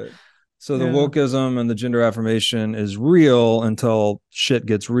coming. Okay. So the wokeism and the gender affirmation is real until shit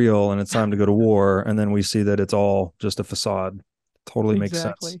gets real and it's time to go to war. And then we see that it's all just a facade. Totally makes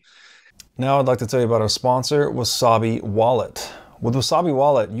sense. Now I'd like to tell you about our sponsor, Wasabi Wallet. With Wasabi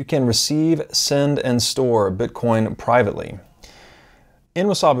Wallet, you can receive, send, and store Bitcoin privately. In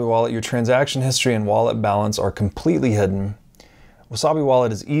Wasabi Wallet, your transaction history and wallet balance are completely hidden. Wasabi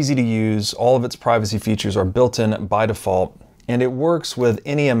Wallet is easy to use. All of its privacy features are built in by default, and it works with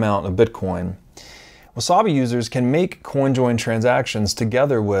any amount of Bitcoin. Wasabi users can make CoinJoin transactions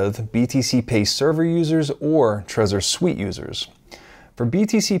together with BTC Pay server users or Trezor Suite users. For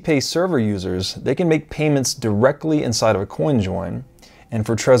BTC Pay server users, they can make payments directly inside of a CoinJoin, and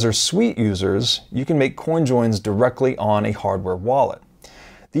for Trezor Suite users, you can make CoinJoins directly on a hardware wallet.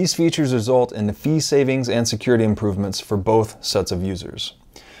 These features result in fee savings and security improvements for both sets of users.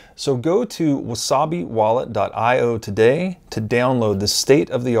 So go to wasabiwallet.io today to download the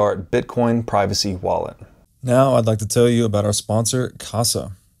state-of-the-art Bitcoin privacy wallet. Now I'd like to tell you about our sponsor,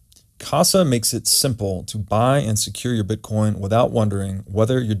 Casa. Casa makes it simple to buy and secure your Bitcoin without wondering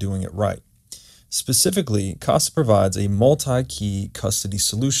whether you're doing it right. Specifically, Casa provides a multi-key custody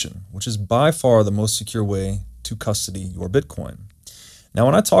solution, which is by far the most secure way to custody your Bitcoin. Now,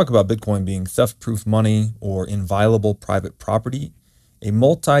 when I talk about Bitcoin being theft-proof money or inviolable private property, a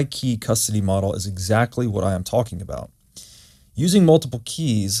multi-key custody model is exactly what I am talking about. Using multiple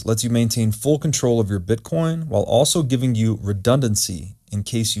keys lets you maintain full control of your Bitcoin while also giving you redundancy in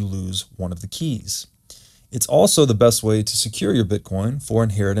case you lose one of the keys. It's also the best way to secure your Bitcoin for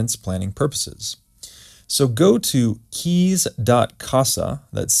inheritance planning purposes. So go to keys.casa,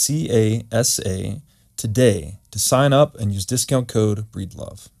 that's C-A-S-A, today to sign up and use discount code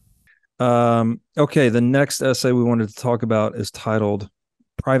Breedlove. Okay, the next essay we wanted to talk about is titled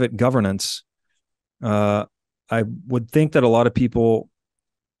Private Governance. I would think that a lot of people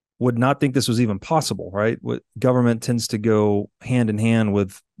would not think this was even possible, right? Government tends to go hand in hand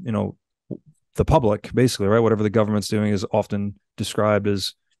with, the public, basically, right? Whatever the government's doing is often described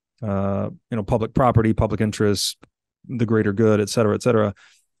as, public property, public interests, the greater good, et cetera, et cetera.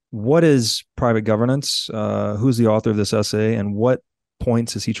 What is private governance? Who's the author of this essay, and what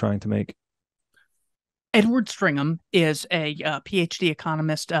points is he trying to make? Edward Stringham is a PhD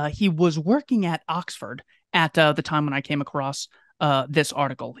economist. He was working at Oxford at the time when I came across this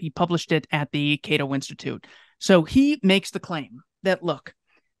article. He published it at the Cato Institute. So he makes the claim that, look,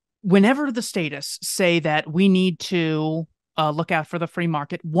 whenever the statists say that we need to look out for the free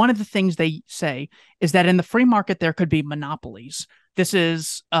market, one of the things they say is that in the free market, there could be monopolies. This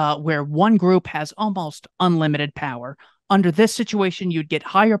is where one group has almost unlimited power. Under this situation, you'd get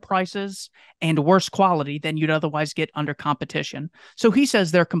higher prices and worse quality than you'd otherwise get under competition. So he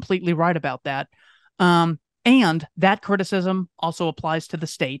says they're completely right about that. And that criticism also applies to the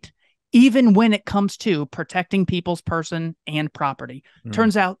state, even when it comes to protecting people's person and property.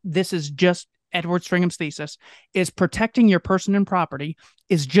 Turns out this is just Edward Stringham's thesis, is protecting your person and property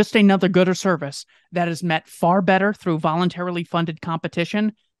is just another good or service that is met far better through voluntarily funded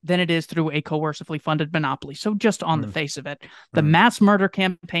competition than it is through a coercively funded monopoly. So just on the face of it, the mass murder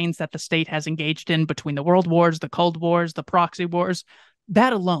campaigns that the state has engaged in between the world wars, the Cold Wars, the proxy wars,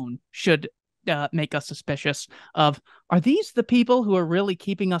 that alone should make us suspicious of, are these the people who are really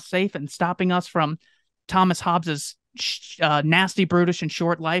keeping us safe and stopping us from Thomas Hobbes's nasty, brutish, and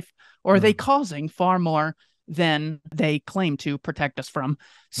short life? Or are they causing far more than they claim to protect us from?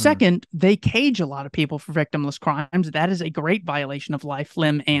 Second, they cage a lot of people for victimless crimes. That is a great violation of life,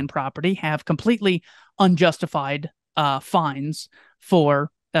 limb, and property, have completely unjustified fines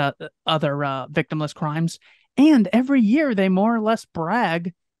for other victimless crimes. And every year they more or less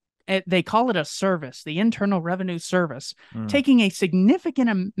brag. They call it a service, the Internal Revenue Service, taking a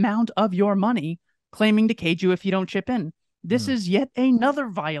significant amount of your money, claiming to cage you if you don't chip in. This is yet another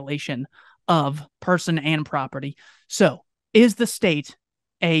violation of person and property. So is the state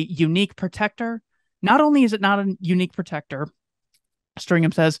a unique protector? Not only is it not a unique protector,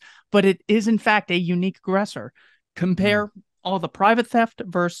 Stringham says, but it is in fact a unique aggressor. Compare all the private theft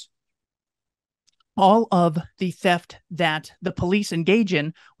versus all of the theft that the police engage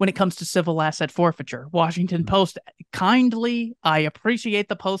in when it comes to civil asset forfeiture. Washington Post kindly, I appreciate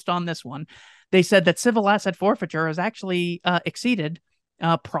the post on this one. They said that civil asset forfeiture has actually exceeded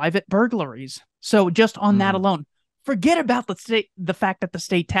private burglaries. So just on that alone, forget about the fact that the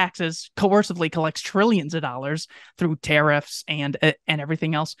state taxes coercively collects trillions of dollars through tariffs and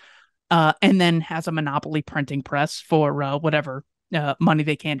everything else, and then has a monopoly printing press for whatever money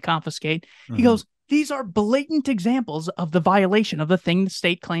they can confiscate. He goes, these are blatant examples of the violation of the thing the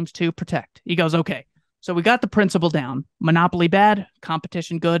state claims to protect. He goes, okay, so we got the principle down. Monopoly bad,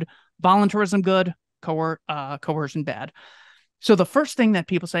 competition good, voluntarism good, coercion bad. So the first thing that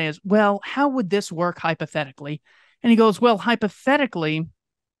people say is, well, how would this work hypothetically? And he goes, well, hypothetically,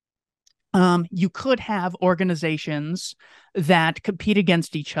 you could have organizations that compete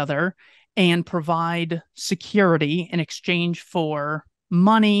against each other and provide security in exchange for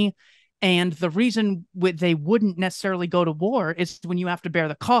money. And the reason they wouldn't necessarily go to war is when you have to bear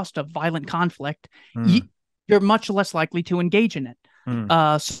the cost of violent conflict, you're much less likely to engage in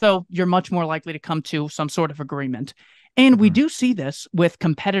it. So you're much more likely to come to some sort of agreement. And we do see this with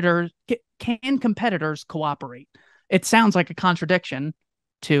competitors. Can competitors cooperate? it sounds like a contradiction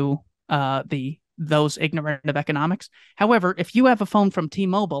to those ignorant of economics. However, if you have a phone from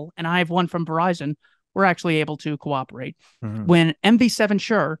T-Mobile and I have one from Verizon, we're actually able to cooperate. Mm-hmm. When MV7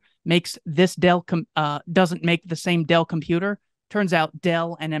 Sure makes this doesn't make the same Dell computer, turns out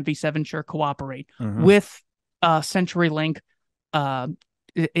Dell and MV7 Sure cooperate with CenturyLink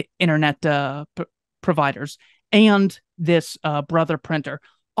internet providers and this brother printer.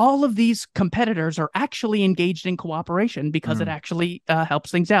 All of these competitors are actually engaged in cooperation because it actually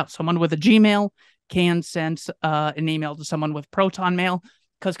helps things out. Someone with a Gmail can send an email to someone with Proton Mail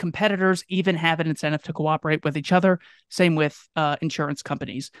because competitors even have an incentive to cooperate with each other. Same with insurance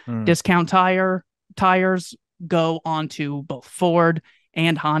companies. Discount tires go on to both Ford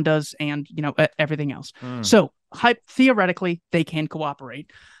and Hondas and everything else. So theoretically, they can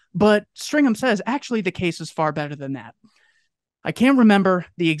cooperate. But Stringham says actually the case is far better than that. I can't remember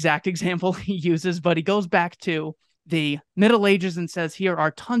the exact example he uses, but he goes back to the Middle Ages and says here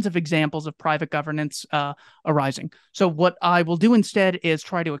are tons of examples of private governance arising. So what I will do instead is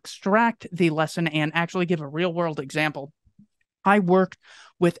try to extract the lesson and actually give a real world example. I worked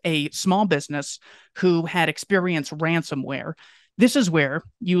with a small business who had experienced ransomware. This is where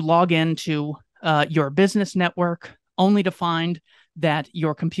you log into your business network only to find that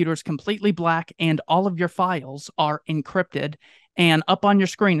your computer is completely black and all of your files are encrypted. And up on your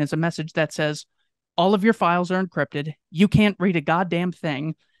screen is a message that says, all of your files are encrypted. You can't read a goddamn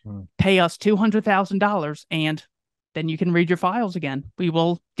thing. Pay us $200,000 and then you can read your files again. We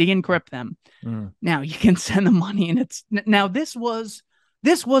will de-encrypt them. Now you can send the money and this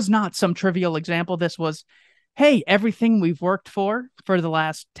was not some trivial example. This was, hey, everything we've worked for the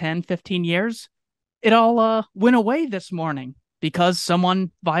last 10, 15 years, it all went away this morning because someone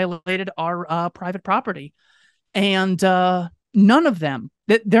violated our private property. And none of them,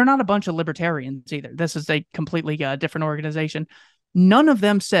 they're not a bunch of libertarians either. This is a completely different organization. None of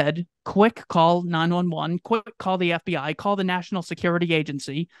them said, quick, call 911, quick, call the FBI, call the National Security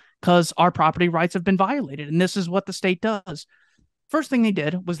Agency, because our property rights have been violated. And this is what the state does. First thing they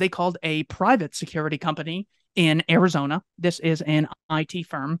did was they called a private security company in Arizona. This is an IT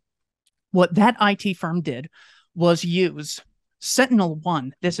firm. What that IT firm did was use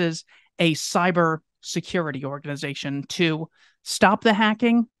SentinelOne. This is a cyber security organization to stop the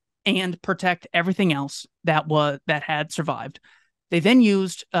hacking and protect everything else that had survived. They then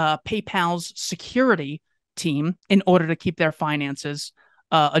used PayPal's security team in order to keep their finances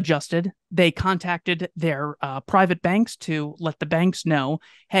adjusted. They contacted their private banks to let the banks know,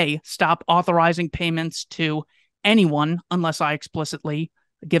 hey, stop authorizing payments to anyone unless I explicitly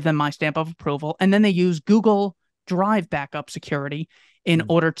give them my stamp of approval. And then they use Google Drive backup security in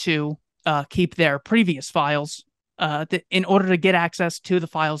order to keep their previous files, in order to get access to the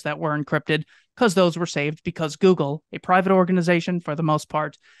files that were encrypted, because those were saved, because Google, a private organization for the most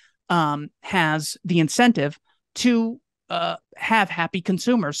part, has the incentive to have happy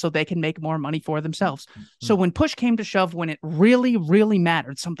consumers so they can make more money for themselves. So when push came to shove, when it really, really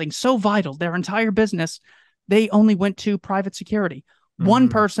mattered, something so vital, their entire business, they only went to private security. One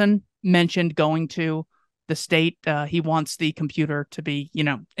person mentioned going to the state. He wants the computer to be,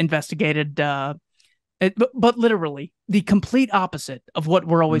 investigated. But literally the complete opposite of what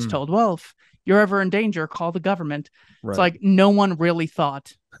we're always told. Well, if you're ever in danger, call the government. Right. It's like no one really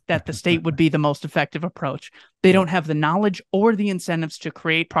thought that the state would be the most effective approach. They don't have the knowledge or the incentives to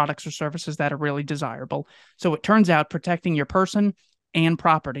create products or services that are really desirable. So it turns out protecting your person and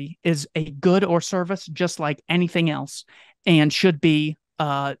property is a good or service just like anything else and should be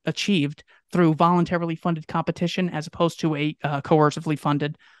achieved through voluntarily funded competition as opposed to a coercively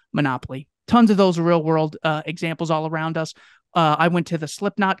funded monopoly. Tons of those real world examples all around us. I went to the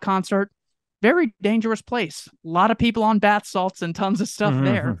Slipknot concert. Very dangerous place. A lot of people on bath salts and tons of stuff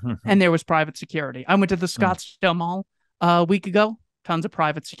there. And there was private security. I went to the Scottsdale Mall a week ago. Tons of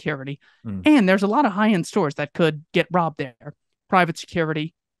private security. And there's a lot of high-end stores that could get robbed there. Private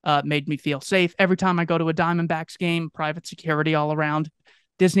security made me feel safe. Every time I go to a Diamondbacks game, private security all around.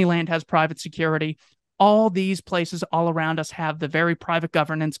 Disneyland has private security. All these places all around us have the very private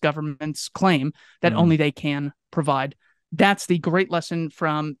governance governments claim that only they can provide. That's the great lesson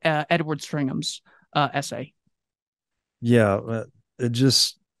from Edward Stringham's essay. Yeah, it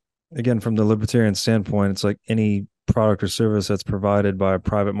just, again, from the libertarian standpoint, it's like any product or service that's provided by a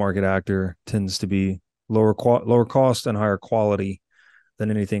private market actor tends to be lower cost and higher quality than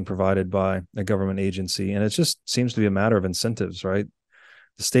anything provided by a government agency. And it just seems to be a matter of incentives, right?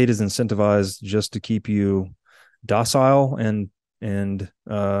 The state is incentivized just to keep you docile and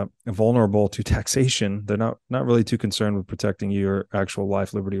vulnerable to taxation. They're not really too concerned with protecting your actual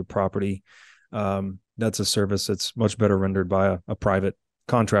life, liberty, or property. That's a service that's much better rendered by a private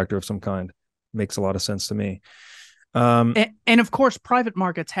contractor of some kind. Makes a lot of sense to me. And of course, private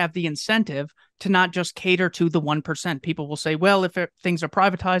markets have the incentive to not just cater to the 1%. People will say, well, if things are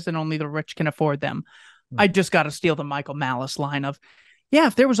privatized, then only the rich can afford them. I just got to steal the Michael Malice line of, yeah,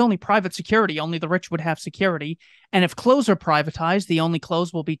 if there was only private security, only the rich would have security. And if clothes are privatized, the only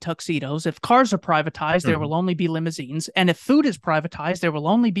clothes will be tuxedos. If cars are privatized, there will only be limousines. And if food is privatized, there will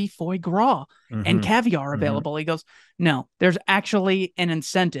only be foie gras and caviar available. He goes, no, there's actually an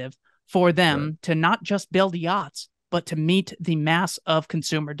incentive for them to not just build yachts, but to meet the mass of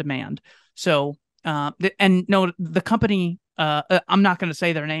consumer demand. So, and no, the company, I'm not going to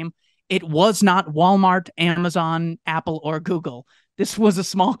say their name. It was not Walmart, Amazon, Apple, or Google. This was a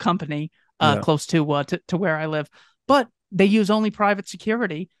small company close to where I live, but they use only private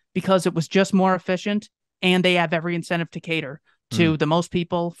security because it was just more efficient, and they have every incentive to cater to the most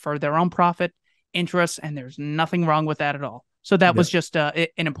people for their own profit interests, and there's nothing wrong with that at all. So that was just an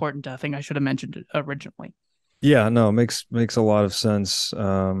important thing I should have mentioned originally. Yeah, no, makes a lot of sense.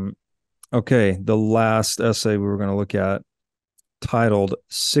 Okay, the last essay we were going to look at, titled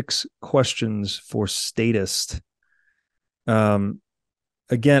 6 Questions for Statists.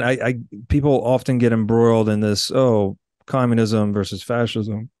 Again, I people often get embroiled in this, communism versus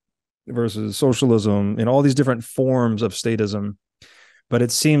fascism versus socialism and all these different forms of statism. But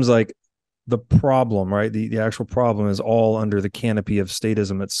it seems like the problem, right? The actual problem is all under the canopy of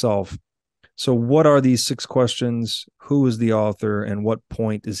statism itself. So what are these 6 questions? Who is the author, and what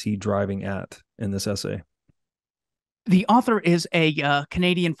point is he driving at in this essay? The author is a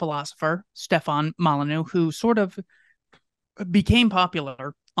Canadian philosopher, Stefan Molyneux, who sort of became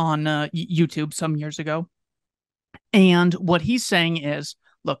popular on YouTube some years ago. And what he's saying is,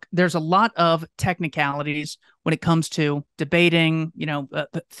 look, there's a lot of technicalities when it comes to debating,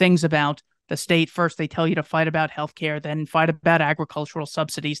 things about the state. First, they tell you to fight about healthcare, then fight about agricultural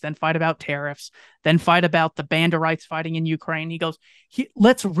subsidies, then fight about tariffs, then fight about the Banderites fighting in Ukraine. He goes,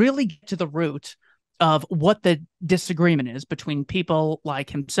 let's really get to the root of what the disagreement is between people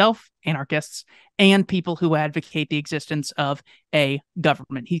like himself, anarchists, and people who advocate the existence of a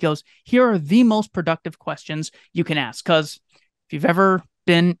government. He goes, here are the most productive questions you can ask, because if you've ever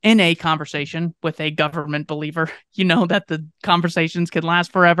been in a conversation with a government believer, you know that the conversations can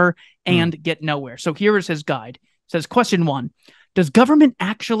last forever and get nowhere. So here is his guide. It says, question 1, does government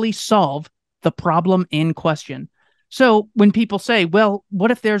actually solve the problem in question? So when people say, well, what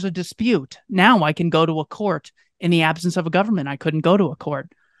if there's a dispute? Now I can go to a court. In the absence of a government, I couldn't go to a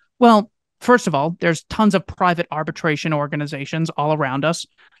court. Well, first of all, there's tons of private arbitration organizations all around us.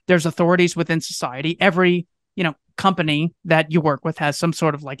 There's authorities within society. Every, company that you work with has some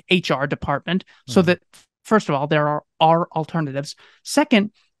sort of like HR department. So that, first of all, there are alternatives.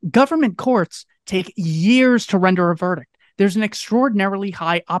 Second, government courts take years to render a verdict. There's an extraordinarily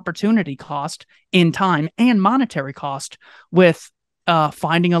high opportunity cost in time and monetary cost with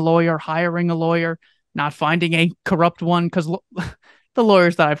finding a lawyer, hiring a lawyer, not finding a corrupt one, because the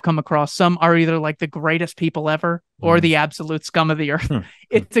lawyers that I've come across, some are either like the greatest people ever or the absolute scum of the earth.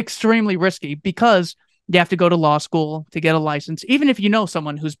 It's extremely risky because you have to go to law school to get a license. Even if you know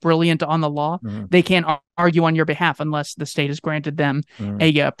someone who's brilliant on the law, they can't argue on your behalf unless the state has granted them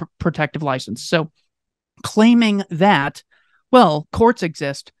a protective license. So claiming that, well, courts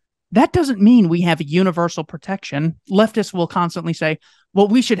exist, that doesn't mean we have universal protection. Leftists will constantly say, what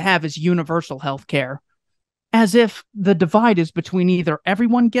we should have is universal health care, as if the divide is between either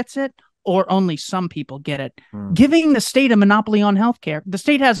everyone gets it or only some people get it. Giving the state a monopoly on healthcare, the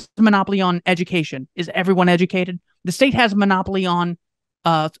state has a monopoly on education. Is everyone educated? The state has a monopoly on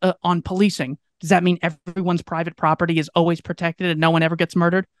policing. Does that mean everyone's private property is always protected and no one ever gets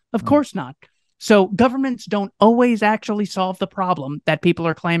murdered? Of course not. So governments don't always actually solve the problem that people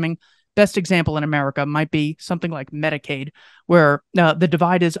are claiming. Best example in America might be something like Medicaid, where the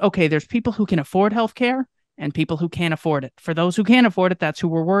divide is, okay, there's people who can afford healthcare and people who can't afford it. For those who can't afford it, that's who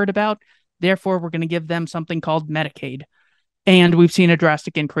we're worried about. Therefore, we're going to give them something called Medicaid. And we've seen a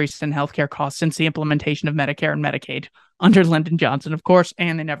drastic increase in healthcare costs since the implementation of Medicare and Medicaid under Lyndon Johnson, of course,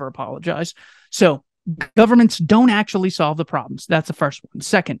 and they never apologize. So governments don't actually solve the problems. That's the first one.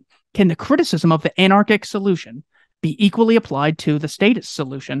 Second, can the criticism of the anarchic solution be equally applied to the statist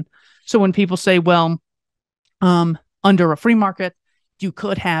solution? So when people say, well, under a free market, you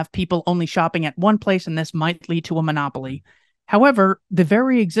could have people only shopping at one place, and this might lead to a monopoly. However, the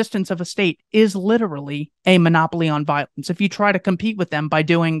very existence of a state is literally a monopoly on violence. If you try to compete with them by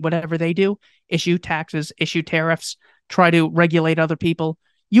doing whatever they do, issue taxes, issue tariffs, try to regulate other people,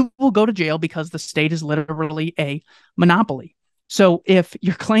 you will go to jail because the state is literally a monopoly. So if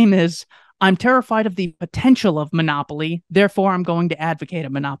your claim is I'm terrified of the potential of monopoly. Therefore, I'm going to advocate a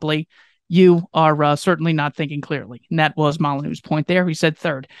monopoly. You are certainly not thinking clearly. And that was Molyneux's point there. He said,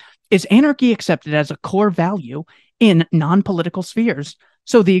 third, is anarchy accepted as a core value in non-political spheres?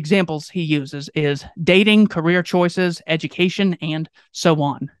 So the examples he uses is dating, career choices, education, and so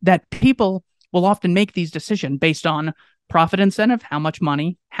on. That people will often make these decisions based on profit incentive, how much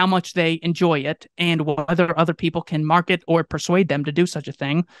money, how much they enjoy it, and whether other people can market or persuade them to do such a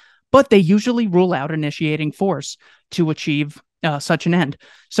thing. But they usually rule out initiating force to achieve such an end.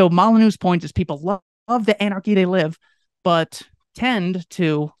 So Molyneux's point is people love the anarchy they live, but tend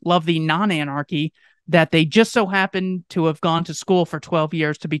to love the non-anarchy that they just so happen to have gone to school for 12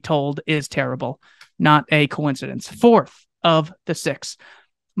 years to be told is terrible. Not a coincidence. Fourth of the six.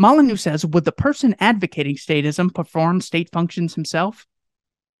 Molyneux says, would the person advocating statism perform state functions himself?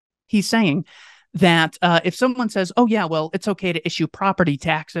 He's saying that if someone says, oh, yeah, well, it's okay to issue property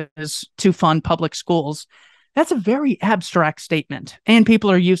taxes to fund public schools, that's a very abstract statement. And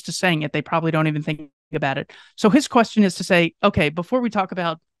people are used to saying it. They probably don't even think about it. So his question is to say, okay, before we talk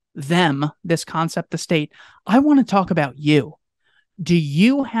about them, this concept, the state, I want to talk about you. Do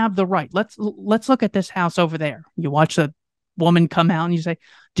you have the right? Let's look at this house over there. You watch the woman come out and you say,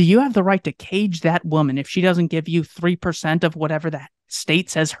 do you have the right to cage that woman if she doesn't give you 3% of whatever that state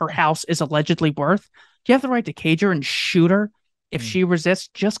says her house is allegedly worth? Do you have the right to cage her and shoot her if she resists?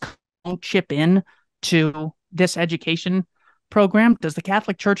 Just don't chip in to this education program. Does the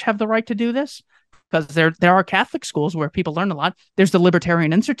Catholic Church have the right to do this? Because there are Catholic schools where people learn a lot. There's the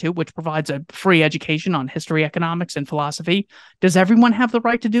Libertarian Institute, which provides a free education on history, economics, and philosophy. Does everyone have the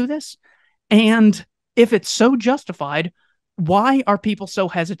right to do this? And if it's so justified, why are people so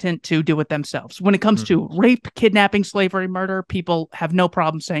hesitant to do it themselves? When it comes to rape, kidnapping, slavery, murder, people have no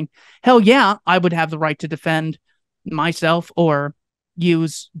problem saying, hell yeah, I would have the right to defend myself or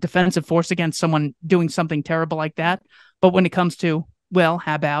use defensive force against someone doing something terrible like that. But when it comes to, well,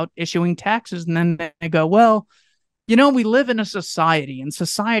 how about issuing taxes? And then they go, well, you know, we live in a society and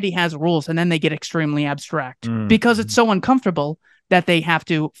society has rules. And then they get extremely abstract because it's so uncomfortable that they have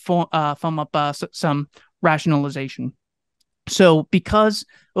to foam up some rationalization. So because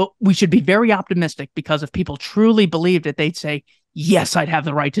we should be very optimistic, because if people truly believed it, they'd say, yes, I'd have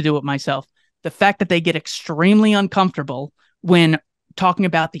the right to do it myself. The fact that they get extremely uncomfortable when talking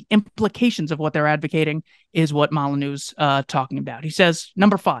about the implications of what they're advocating is what Molyneux's talking about. He says,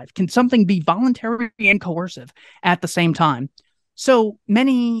 number 5, can something be voluntary and coercive at the same time? So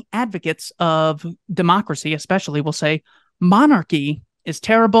many advocates of democracy, especially, will say monarchy is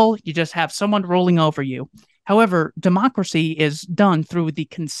terrible. You just have someone ruling over you. However, democracy is done through the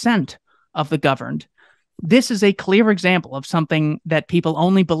consent of the governed. This is a clear example of something that people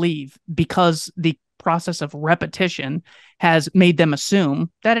only believe because the process of repetition has made them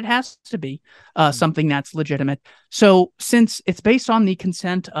assume that it has to be something that's legitimate. So since it's based on the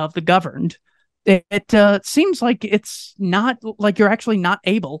consent of the governed, it seems like it's not like you're actually not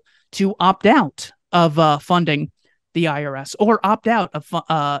able to opt out of funding the IRS or opt out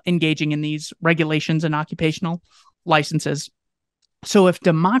of engaging in these regulations and occupational licenses. So if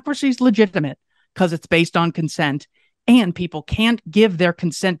democracy is legitimate because it's based on consent and people can't give their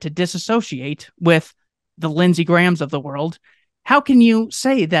consent to disassociate with the Lindsey Grahams of the world, how can you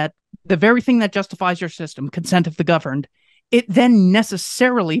say that the very thing that justifies your system, consent of the governed, it then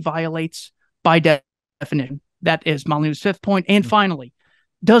necessarily violates by definition? That is Molyneux's 5th point. And finally,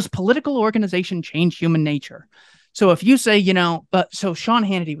 does political organization change human nature? So if you say, you know, so Sean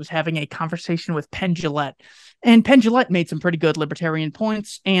Hannity was having a conversation with Penn Jillette, and Penn Jillette made some pretty good libertarian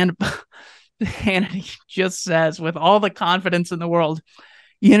points, and Hannity just says with all the confidence in the world,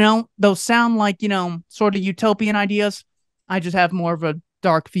 you know, those sound like, you know, sort of utopian ideas. I just have more of a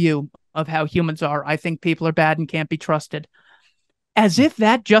dark view of how humans are. I think people are bad and can't be trusted. As if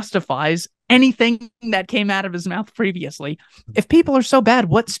that justifies anything that came out of his mouth previously. If people are so bad,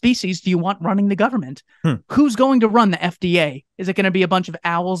 what species do you want running the government? Who's going to run the FDA? Is it going to be a bunch of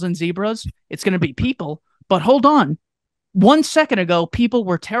owls and zebras? It's going to be people. But hold on. 1 second ago, people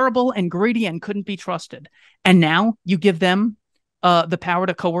were terrible and greedy and couldn't be trusted. And now you give them the power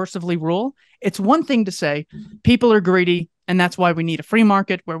to coercively rule. It's one thing to say people are greedy, and that's why we need a free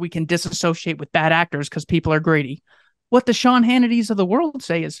market where we can disassociate with bad actors because people are greedy. What the Sean Hannitys of the world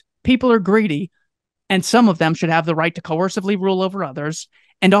say is people are greedy, and some of them should have the right to coercively rule over others.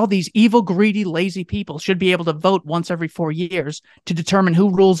 And all these evil, greedy, lazy people should be able to vote once every 4 years to determine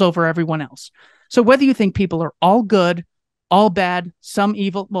who rules over everyone else. So whether you think people are all good, all bad, some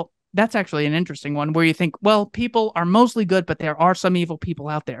evil, well, that's actually an interesting one where you think, well, people are mostly good, but there are some evil people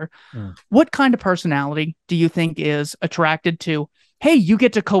out there. What kind of personality do you think is attracted to hey, you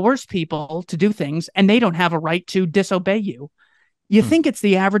get to coerce people to do things and they don't have a right to disobey you. You think it's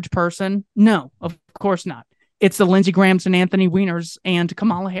the average person? No, of course not. It's the Lindsey Grahams and Anthony Weiner's and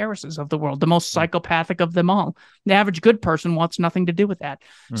Kamala Harris's of the world, the most psychopathic of them all. The average good person wants nothing to do with that.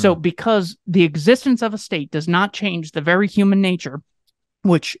 So because the existence of a state does not change the very human nature,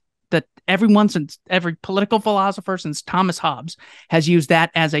 which that every political philosopher since Thomas Hobbes has used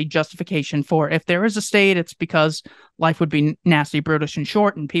that as a justification for, if there is a state, it's because life would be nasty, brutish, and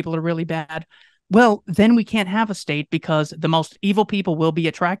short, and people are really bad. Well, then we can't have a state because the most evil people will be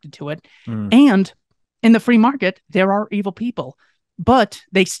attracted to it. And in the free market, there are evil people, but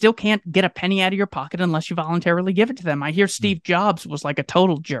they still can't get a penny out of your pocket unless you voluntarily give it to them. I hear Steve Jobs was like a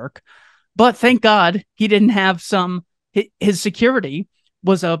total jerk, but thank God he didn't have his security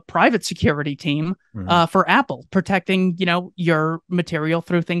was a private security team for Apple, protecting, your material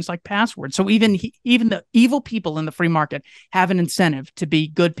through things like passwords. So even the evil people in the free market have an incentive to be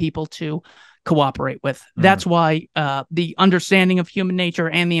good people to cooperate with. That's why the understanding of human nature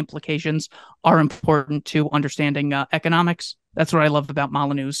and the implications are important to understanding economics. That's what I love about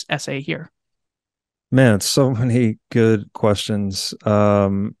Molyneux's essay here. Man, it's so many good questions.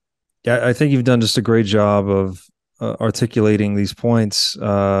 I think you've done just a great job of articulating these points.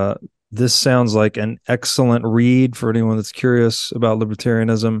 This sounds like an excellent read for anyone that's curious about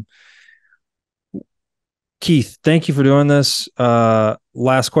libertarianism. Keith, thank you for doing this.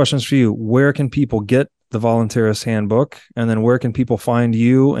 Last questions for you. Where can people get the Voluntarist Handbook? And then where can people find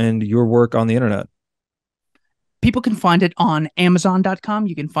you and your work on the internet? People can find it on Amazon.com.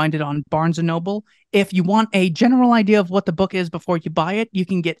 You can find it on Barnes & Noble. If you want a general idea of what the book is before you buy it, you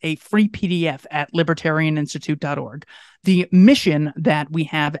can get a free PDF at libertarianinstitute.org. The mission that we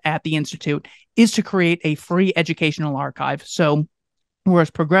have at the Institute is to create a free educational archive. So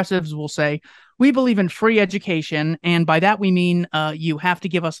whereas progressives will say, we believe in free education, and by that we mean you have to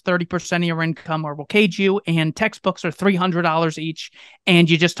give us 30% of your income or we'll cage you, and textbooks are $300 each, and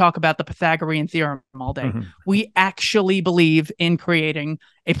you just talk about the Pythagorean theorem all day. We actually believe in creating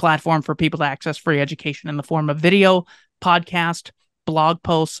a platform for people to access free education in the form of video, podcast, blog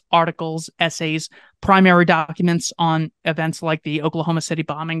posts, articles, essays, primary documents on events like the Oklahoma City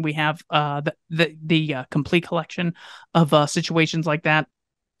bombing. We have the complete collection of situations like that.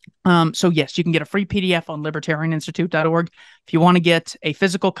 So yes, you can get a free PDF on libertarianinstitute.org. If you want to get a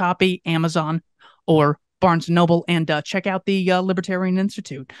physical copy, Amazon or Barnes & Noble, and check out the Libertarian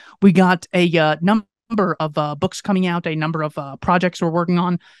Institute. We got a number of books coming out, a number of projects we're working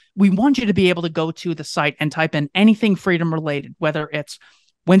on. We want you to be able to go to the site and type in anything freedom related, whether it's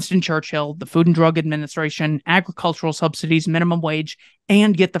Winston Churchill, the Food and Drug Administration, agricultural subsidies, minimum wage,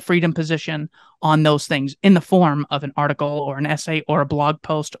 and get the freedom position on those things in the form of an article or an essay or a blog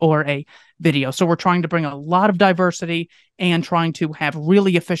post or a video. So we're trying to bring a lot of diversity and trying to have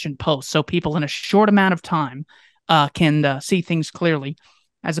really efficient posts so people in a short amount of time can see things clearly,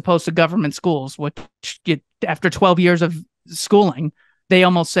 as opposed to government schools, which after 12 years of schooling, they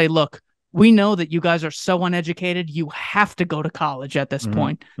almost say, look, we know that you guys are so uneducated, you have to go to college at this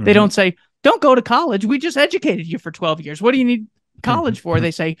point. They don't say, don't go to college. We just educated you for 12 years. What do you need college for?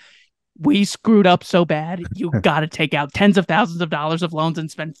 They say, we screwed up so bad, you got to take out tens of thousands of dollars of loans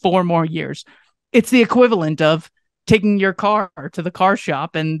and spend 4 more years. It's the equivalent of taking your car to the car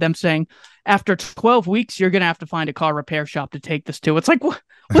shop and them saying, after 12 weeks, you're going to have to find a car repair shop to take this to. It's like, what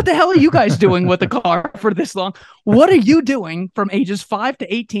the hell are you guys doing with the car for this long? What are you doing from ages 5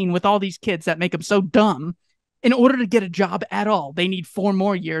 to 18 with all these kids that make them so dumb? In order to get a job at all, they need 4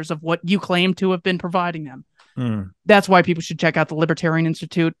 more years of what you claim to have been providing them. That's why people should check out the Libertarian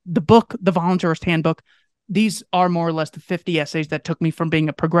Institute. The book, The Voluntarist Handbook, these are more or less the 50 essays that took me from being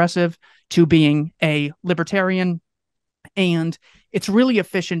a progressive to being a libertarian. And it's really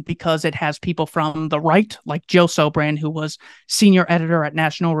efficient because it has people from the right, like Joe Sobran, who was senior editor at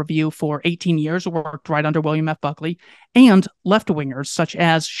National Review for 18 years, worked right under William F. Buckley, and left-wingers such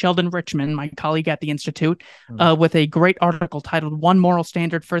as Sheldon Richman, my colleague at the Institute, with a great article titled One Moral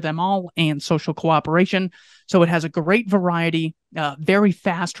Standard for Them All and Social Cooperation. So it has a great variety, very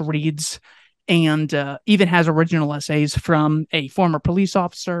fast reads, and even has original essays from a former police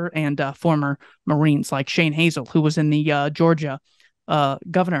officer and former Marines like Shane Hazel, who was in the Georgia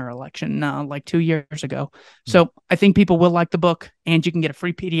governor election like 2 years ago. So I think people will like the book, and you can get a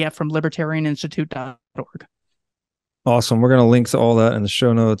free PDF from libertarianinstitute.org. Awesome. We're going to link to all that in the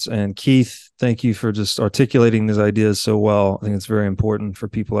show notes. And Keith, thank you for just articulating these ideas so well. I think it's very important for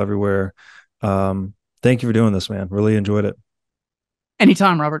people everywhere. Thank you for doing this, man. Really enjoyed it.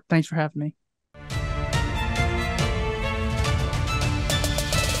 Anytime, Robert. Thanks for having me.